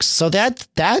 $60. So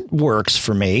that works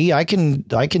for me. I can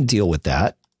deal with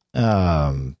that.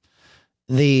 I'll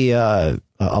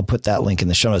put that link in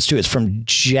the show notes too. It's from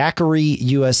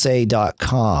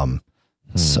JackeryUSA.com.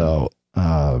 So,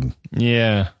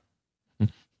 yeah.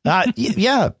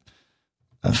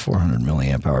 A 400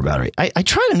 milliamp hour battery. I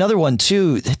tried another one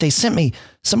too. Somebody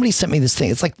sent me this thing.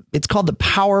 It's called the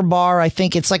Power Bar. I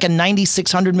think it's like a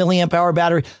 9,600 milliamp hour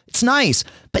battery. It's nice,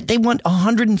 but they want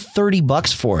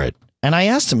 $130 for it. And I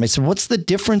asked them, I said, what's the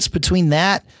difference between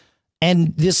that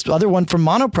and this other one from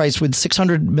Monoprice with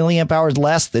 600 milliamp hours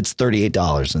less? That's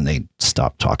 $38. And they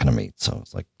stopped talking to me. So I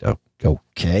was like, oh,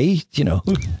 okay,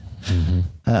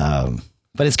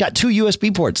 but it's got 2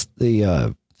 USB ports.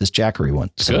 This Jackery one.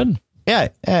 It's good. Yeah.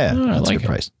 That's a good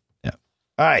price. Yeah.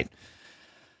 All right.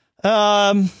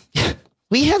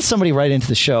 We had somebody write into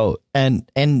the show, and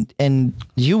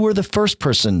you were the first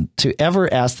person to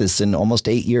ever ask this in almost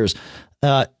 8 years,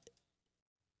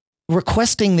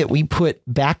 requesting that we put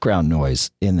background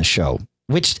noise in the show,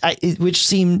 which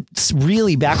seemed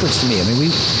really backwards to me. I mean,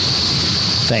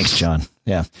 thanks, John.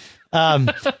 Yeah.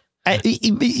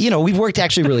 We've worked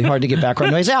actually really hard to get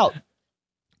background noise out,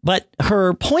 but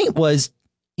her point was,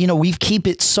 we keep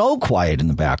it so quiet in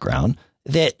the background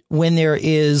that when there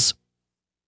is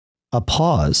a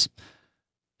pause,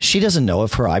 she doesn't know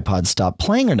if her iPod stopped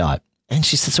playing or not. And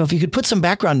she said, so if you could put some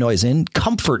background noise in,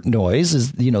 comfort noise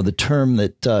is, the term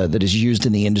that is used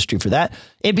in the industry for that,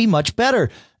 it'd be much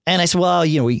better. And I said, well,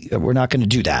 we're not going to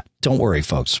do that. Don't worry,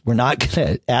 folks. We're not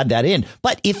going to add that in.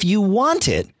 But if you want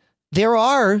it, there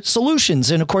are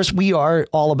solutions. And of course, we are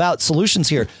all about solutions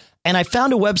here. And I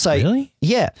found a website. Really?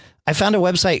 Yeah. I found a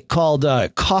website called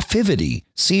Coffivity,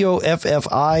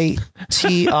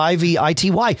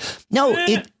 COFFITIVITY. No,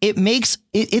 it makes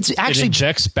it's actually it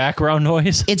injects background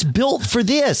noise. It's built for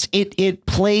this. It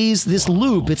plays this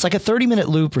loop. It's like a 30-minute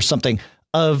loop or something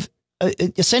of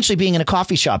essentially being in a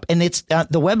coffee shop. And it's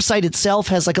the website itself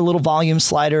has like a little volume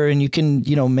slider, and you can,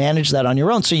 manage that on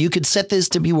your own. So you could set this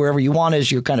to be wherever you want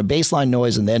as your kind of baseline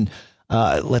noise, and then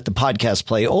let the podcast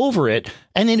play over it.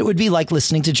 And then it would be like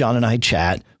listening to John and I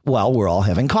chat while we're all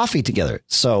having coffee together.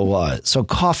 So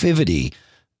Coffivity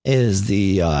is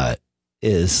the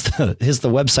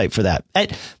website for that.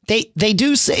 And they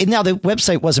do say, now the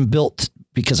website wasn't built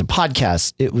because of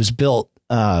podcasts. It was built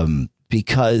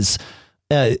because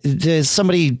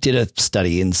somebody did a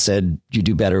study and said you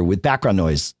do better with background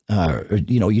noise.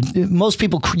 Most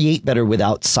people create better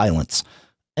without silence.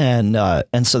 And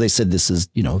so they said, this is,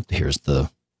 here's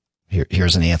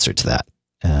an answer to that.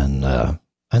 And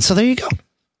so there you go.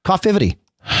 Coffivity.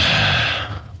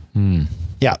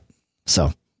 Yeah.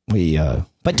 So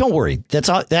but don't worry. That's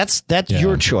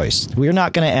your choice. We're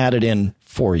not going to add it in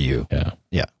for you. Yeah.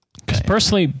 Yeah. Because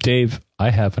personally, Dave, I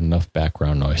have enough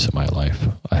background noise in my life.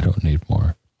 I don't need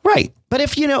more. Right. But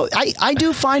if, I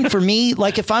do find for me,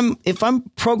 like if I'm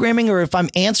programming or if I'm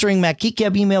answering Mac Geek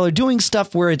Gab email or doing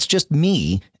stuff where it's just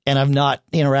me and I'm not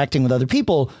interacting with other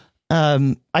people,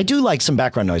 I do like some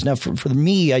background noise. Now, for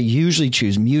me, I usually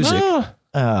choose music.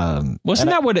 Wasn't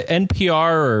that what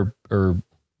NPR or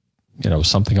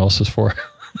something else is for?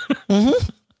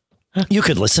 Mm-hmm. You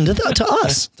could listen to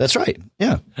us. That's right.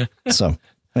 Yeah. So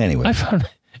anyway, I found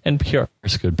NPR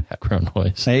is good background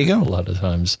noise. There you go. A lot of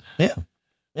times. Yeah.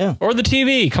 Yeah. Or the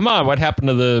TV. Come on. What happened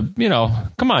to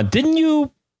come on. Didn't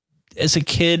you, as a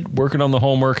kid working on the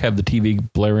homework, have the TV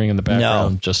blaring in the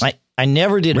background? No, I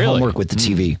never did homework with the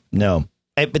TV. No.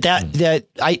 But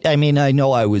I mean, I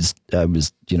know I was,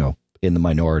 in the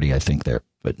minority, I think there,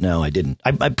 but no, I didn't.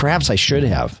 Perhaps I should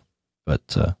have,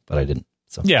 but I didn't.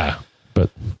 So yeah,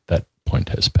 but that point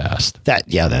has passed.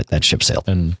 That ship sailed.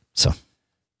 And so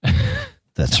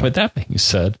that's right. With that being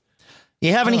said,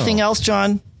 you have anything else,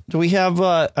 John? Do we have?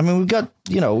 We've got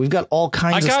all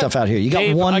kinds of stuff out here. You got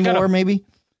Dave, one more, maybe,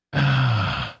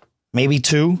 maybe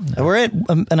two. We're at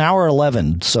an hour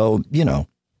 11, so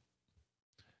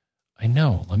I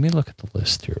know. Let me look at the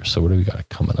list here. So what do we got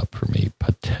coming up for me?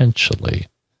 Potentially.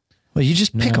 Well, you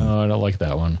just pick them. No, I don't like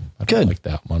that one. I don't like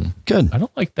that one. Good. I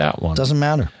don't like that one. Doesn't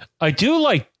matter. I do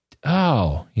like,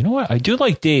 you know what? I do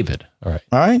like David. All right.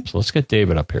 All right. So let's get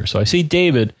David up here. So I see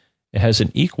David. It has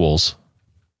an equals.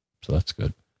 So that's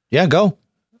good. Yeah, go.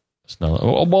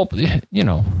 Well,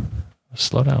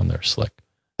 slow down there, Slick.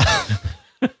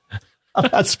 I'm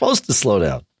not supposed to slow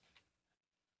down.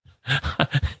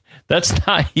 That's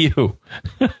not you.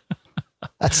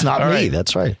 That's not me. Right.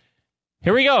 That's right.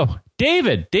 Here we go.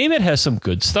 David has some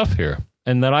good stuff here.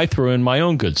 And then I threw in my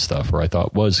own good stuff, or I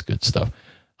thought was good stuff.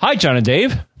 Hi, John and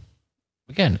Dave.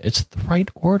 Again, it's the right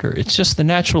order. It's just the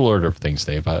natural order of things,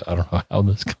 Dave. I don't know how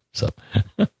this comes up.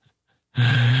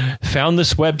 Found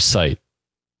this website,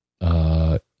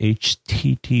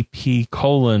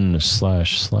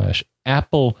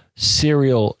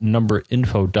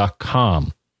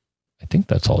 http://appleserialnumberinfo.com. I think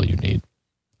that's all you need.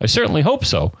 I certainly hope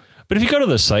so. But if you go to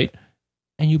the site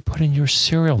and you put in your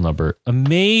serial number,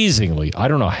 amazingly, I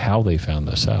don't know how they found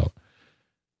this out,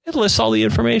 it lists all the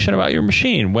information about your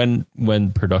machine,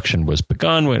 when production was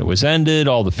begun, when it was ended,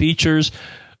 all the features.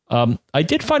 I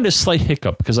did find a slight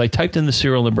hiccup because I typed in the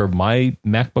serial number of my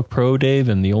MacBook Pro, Dave,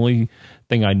 and the only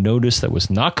thing I noticed that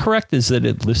was not correct is that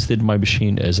it listed my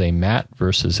machine as a matte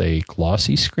versus a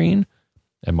glossy screen.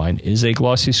 And mine is a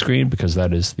glossy screen because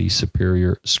that is the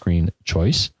superior screen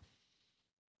choice.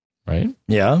 Right?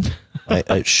 Yeah.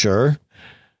 I sure.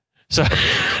 So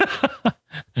I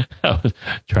was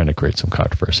trying to create some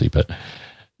controversy, but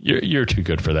you're too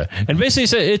good for that. And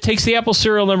basically it takes the Apple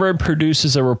serial number and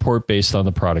produces a report based on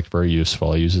the product. Very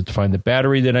useful. I use it to find the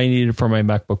battery that I needed for my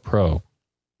MacBook Pro.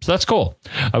 So that's cool.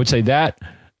 I would say that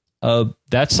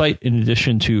site, in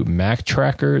addition to Mac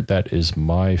Tracker, that is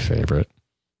my favorite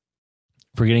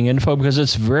for getting info because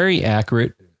it's very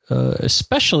accurate,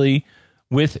 especially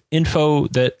with info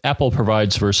that Apple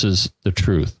provides versus the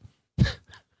truth.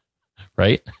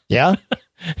 Right? Yeah.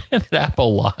 And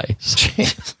Apple lies.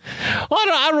 Well,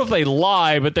 I don't know if they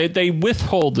lie, but they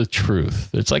withhold the truth.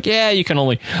 It's like, yeah, you can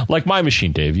only, like my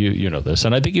machine, Dave, you know this,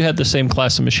 and I think you had the same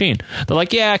class of machine. They're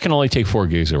like, yeah, I can only take 4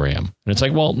 gigs of RAM. And it's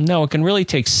like, well, no, it can really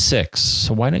take 6.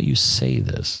 So why don't you say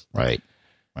this? Right.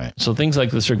 Right. So things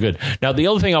like this are good. Now, the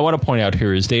other thing I want to point out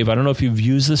here is, Dave, I don't know if you've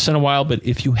used this in a while, but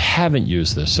if you haven't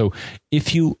used this, so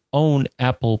if you own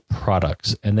Apple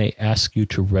products and they ask you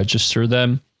to register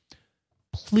them,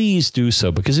 please do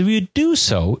so, because if you do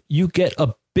so, you get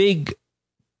a big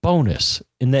bonus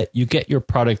in that you get your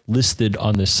product listed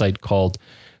on this site called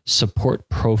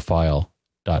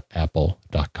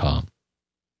supportprofile.apple.com.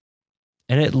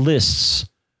 And it lists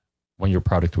when your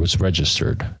product was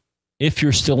registered. If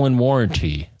you're still in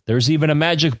warranty, there's even a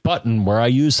magic button where I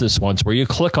used this once where you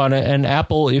click on it and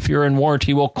Apple, if you're in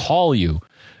warranty, will call you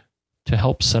to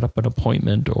help set up an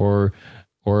appointment or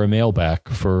a mail back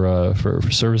for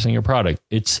servicing your product.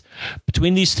 It's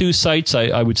between these two sites,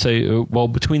 I would say,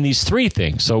 between these three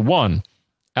things. So one,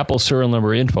 Apple serial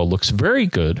number info looks very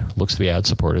good, looks to be ad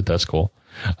supported. That's cool,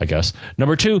 I guess.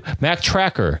 Number two, Mac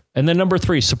Tracker. And then number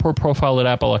three,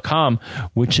 supportprofile.apple.com,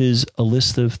 which is a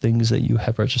list of things that you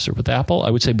have registered with Apple.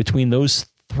 I would say between those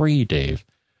three, Dave,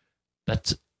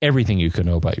 that's everything you can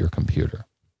know about your computer.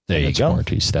 There you go.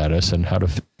 Warranty status and how to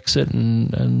fix it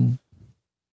and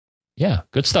yeah,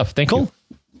 good stuff. Thank you. All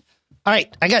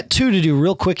right. I got two to do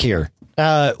real quick here.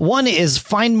 One is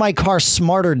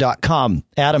findmycarsmarter.com.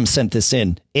 Adam sent this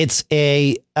in. It's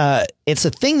a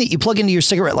thing that you plug into your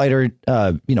cigarette lighter,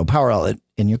 power outlet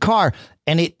in your car,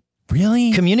 and it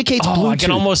really communicates Bluetooth. I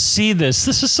can almost see this.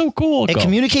 This is so cool. It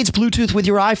communicates Bluetooth with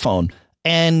your iPhone.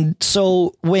 And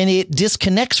so when it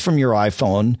disconnects from your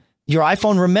iPhone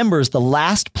remembers the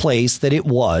last place that it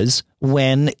was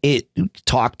when it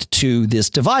talked to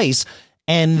this device.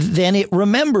 And then it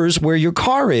remembers where your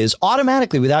car is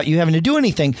automatically without you having to do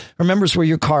anything, remembers where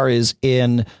your car is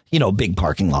in, big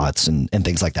parking lots and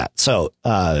things like that. So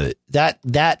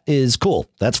that is cool.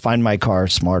 That's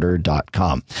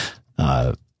findmycarsmarter.com.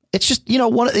 It's just, trying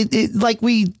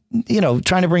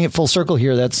to bring it full circle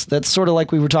here. That's sort of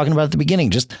like we were talking about at the beginning,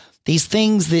 just these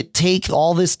things that take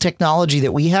all this technology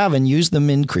that we have and use them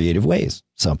in creative ways.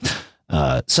 So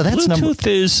that's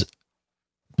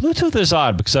Bluetooth is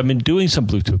odd because I've been doing some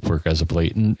Bluetooth work as of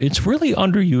late, and it's really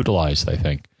underutilized, I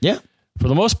think. Yeah. For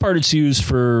the most part, it's used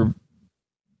for,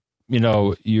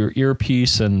 your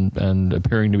earpiece and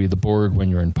appearing to be the Borg when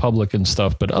you're in public and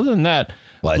stuff. But other than that,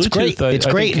 well, it's Bluetooth, great. It's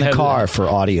great in the car for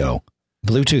audio.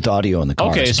 Bluetooth audio in the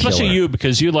car. Okay, especially you,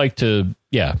 because you like to,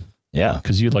 yeah,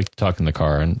 because you like to talk in the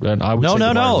car, and I would no.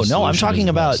 I'm talking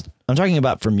about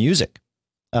for music.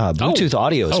 Bluetooth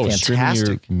audio is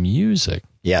fantastic. Your music,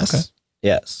 yes, okay.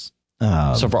 Yes.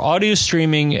 So for audio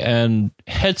streaming and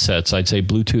headsets, I'd say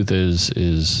Bluetooth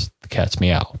is the cat's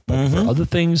meow. But for other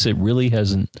things, it really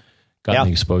hasn't gotten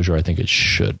the exposure I think it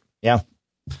should. Yeah.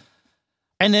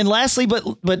 And then lastly,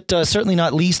 but certainly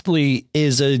not leastly,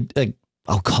 is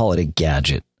I'll call it a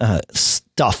gadget,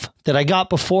 stuff that I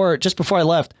got just before I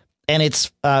left. And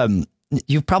it's,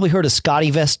 you've probably heard of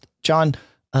Scotty Vest, John.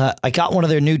 I got one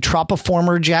of their new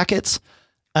Tropiformer jackets.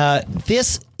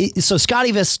 So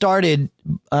Scotty Vest started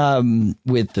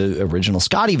with the original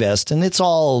Scotty Vest, and it's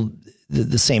all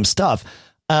the same stuff.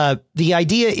 The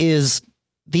idea is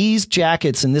these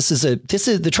jackets, and this is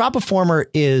the Tropiformer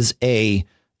is a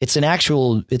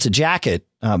jacket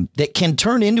that can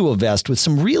turn into a vest with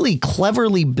some really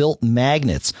cleverly built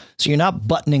magnets. So you're not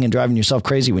buttoning and driving yourself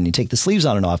crazy when you take the sleeves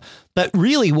on and off. But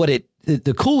really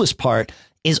the coolest part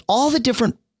is all the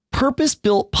different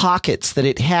purpose-built pockets that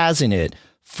it has in it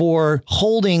for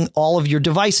holding all of your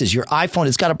devices. Your iPhone,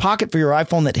 it's got a pocket for your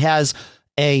iPhone that has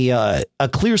a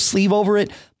clear sleeve over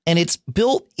it, and it's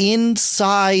built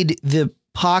inside the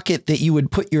pocket that you would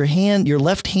put your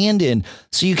left hand in.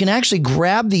 So you can actually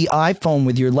grab the iPhone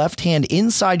with your left hand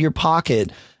inside your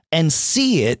pocket and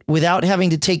see it without having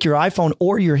to take your iPhone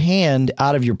or your hand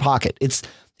out of your pocket. It's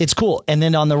cool. And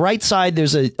then on the right side,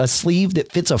 there's a sleeve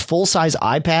that fits a full-size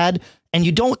iPad, and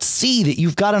you don't see that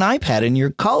you've got an iPad in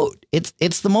your coat.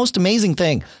 It's the most amazing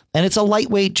thing. And it's a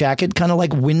lightweight jacket, kind of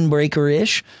like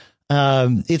windbreaker-ish.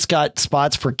 It's got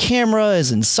spots for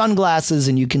cameras and sunglasses,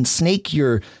 and you can snake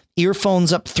your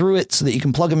earphones up through it so that you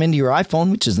can plug them into your iPhone,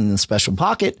 which is in the special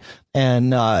pocket,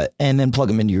 and then plug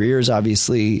them into your ears,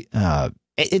 obviously.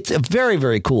 It's a very,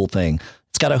 very cool thing.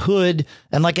 It's got a hood,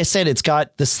 and like I said, it's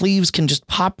got the sleeves can just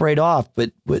pop right off,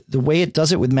 but the way it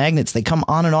does it with magnets, they come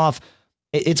on and off.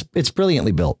 It's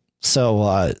brilliantly built.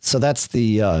 So that's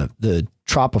the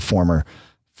Tropiformer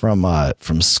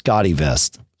from Scotty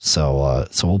Vest. So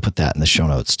we'll put that in the show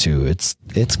notes too.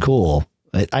 It's cool.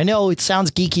 I know it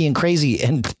sounds geeky and crazy,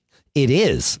 and it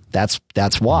is. That's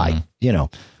why,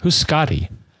 Who's Scotty?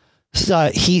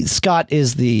 Scott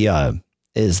is the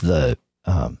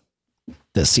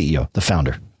CEO, the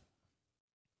founder.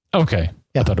 Okay.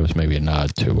 Yeah. I thought it was maybe a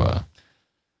nod to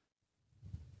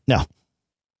No.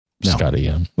 No.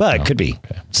 Scotty. Well, it could be.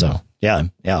 Okay. So yeah.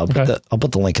 I'll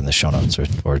put the link in the show notes, or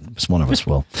one of us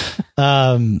will.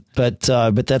 But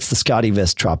that's the Scotty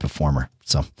Vest Tropiformer.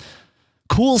 So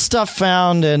cool stuff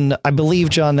found, and I believe,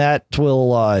 John, that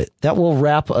will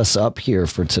wrap us up here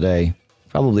for today.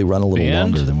 Probably run a little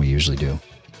longer than we usually do.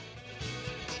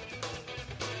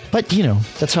 But,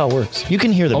 that's how it works. You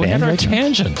can hear the band. We had our right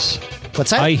tangents.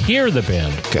 What's that? I hear the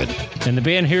band. Good. And the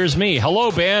band hears me. Hello,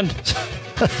 band.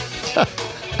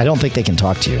 I don't think they can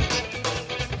talk to you.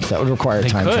 That would require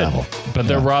time travel. But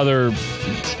they're rather...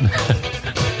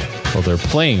 well, they're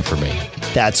playing for me.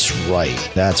 That's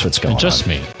right. That's what's going on. Just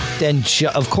me. And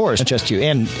of course, just you.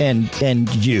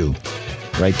 And you.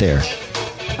 Right there.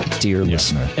 Dear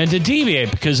listener. And to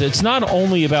deviate, because it's not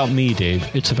only about me, Dave.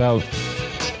 It's about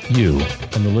you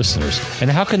and the listeners. And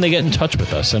how can they get in touch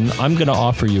with us? And I'm going to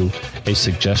offer you a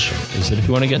suggestion, is that if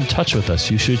you want to get in touch with us,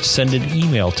 you should send an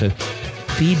email to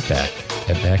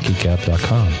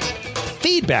feedback@macgeekgab.com.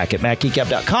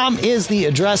 Feedback@macgeekgab.com is the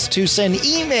address to send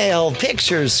email,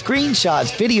 pictures,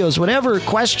 screenshots, videos, whatever,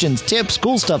 questions, tips,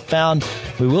 cool stuff found.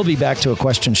 We will be back to a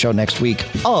question show next week,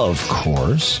 of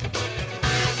course.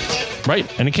 Right.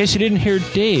 And in case you didn't hear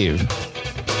Dave,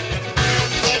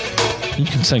 you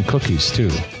can send cookies too.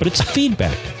 But it's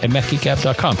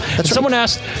feedback@macgeekgab.com. And someone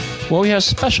asked, well, we have a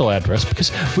special address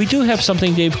because we do have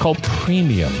something, Dave, called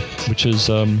Premium, which is,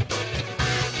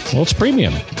 it's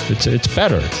premium. It's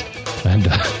better. And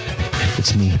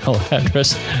it's an email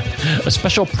address, a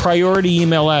special priority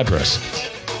email address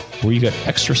where you get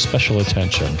extra special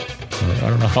attention.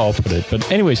 I don't know how I'll put it.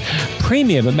 But anyways,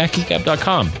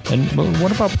 premium@macgeekgab.com. And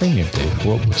what about premium, Dave?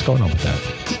 What's going on with that?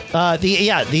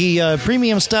 The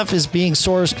premium stuff is being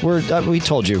sourced. We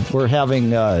told you we're having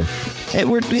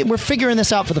we're figuring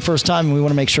this out for the first time, and we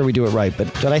want to make sure we do it right.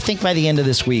 But I think by the end of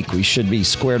this week we should be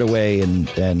squared away, and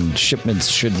shipments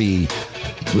should be.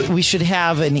 We should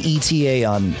have an ETA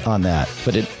on that.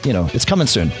 But it's coming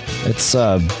soon. It's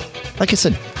like I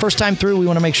said, first time through. We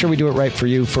want to make sure we do it right for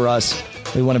you, for us.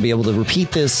 We want to be able to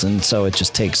repeat this, and so it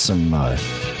just takes some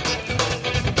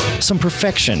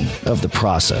perfection of the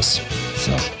process.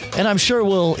 So, and I'm sure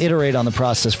we'll iterate on the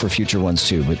process for future ones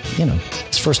too. But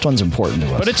this first one's important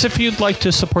to us. But it's if you'd like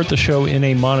to support the show in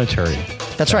a monetary.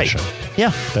 That's fashion. Right.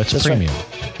 Yeah, that's premium. Right.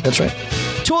 That's right.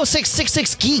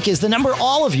 206-66-GEEK is the number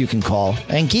all of you can call,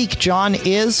 and Geek John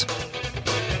is.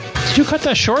 Did you cut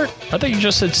that short? I thought you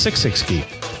just said 66-GEEK.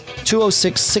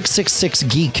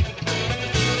 206-666-GEEK.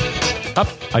 Up.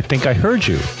 I think I heard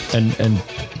you. And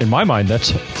in my mind,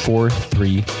 that's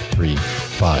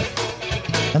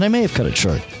 4335. And I may have cut it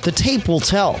short. The tape will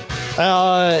tell.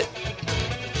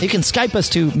 You can Skype us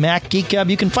to Mac Geek Gab.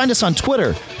 You can find us on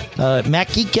Twitter.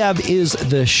 Mac Geek Gab is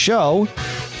the show.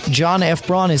 John F.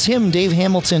 Braun is him. Dave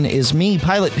Hamilton is me.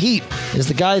 Pilot Pete is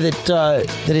the guy that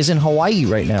is in Hawaii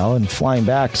right now and flying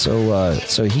back. So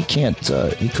he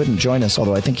couldn't join us.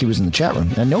 Although I think he was in the chat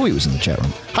room. I know he was in the chat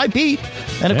room. Hi, Pete,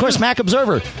 and of course Mac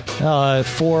Observer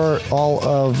for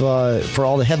all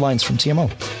the headlines from TMO.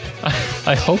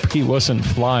 I hope he wasn't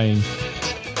flying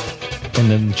in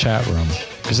the chat room,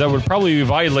 because that would probably be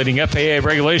violating FAA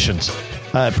regulations.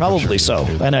 Probably so.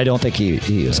 And I don't think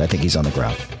he is. I think he's on the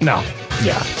ground. No.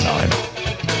 Yeah. No, I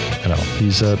know.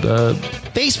 He's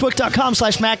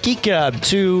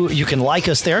Facebook.com/MacGeekGab. You can like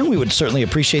us there, and we would certainly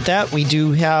appreciate that. We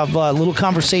do have little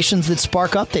conversations that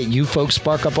spark up, that you folks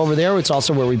spark up over there. It's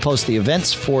also where we post the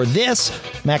events for this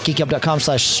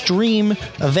MacGeekGab.com/stream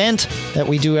event that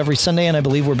we do every Sunday, and I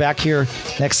believe we're back here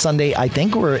next Sunday. I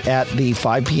think we're at the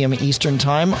 5 p.m. Eastern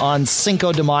time on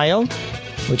Cinco de Mayo,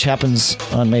 which happens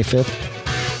on May 5th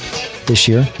this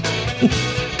year.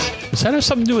 Does that have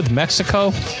something to do with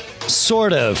Mexico?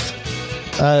 Sort of.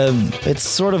 It's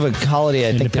sort of a holiday,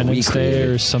 I think, that we created. Day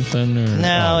or something? Or,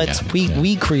 no,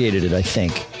 we created it, I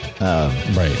think.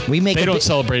 Right. They don't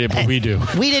celebrate it, but we do.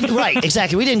 We didn't. Right.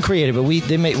 Exactly. We didn't create it, but we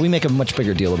make a much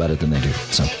bigger deal about it than they do.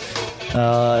 So.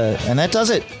 And that does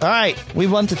it. All right. We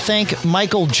want to thank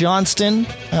Michael Johnston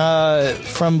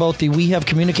from both the We Have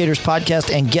Communicators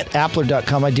podcast and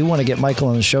GetAppler.com. I do want to get Michael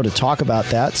on the show to talk about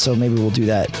that, so maybe we'll do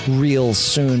that real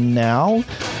soon now.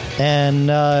 And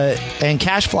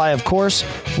CashFly, of course,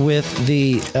 with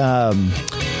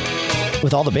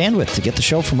with all the bandwidth to get the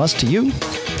show from us to you.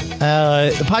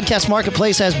 The podcast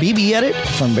marketplace has BB Edit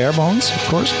from Barebones, of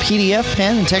course, PDF,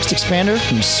 pen, and text expander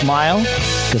from Smile,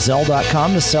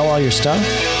 Gazelle.com to sell all your stuff,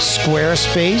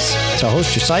 Squarespace to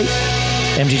host your site,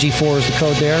 MGG4 is the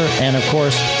code there, and of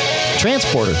course,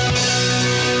 Transporter.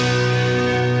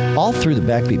 All through the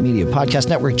Backbeat Media Podcast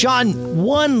Network. John,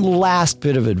 one last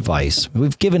bit of advice.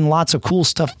 We've given lots of cool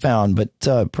stuff found, but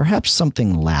perhaps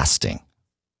something lasting.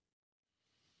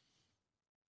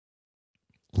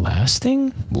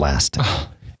 Lasting? Lasting.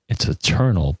 It's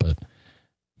eternal, but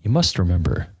you must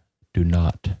remember, do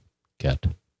not get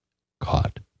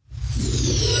caught.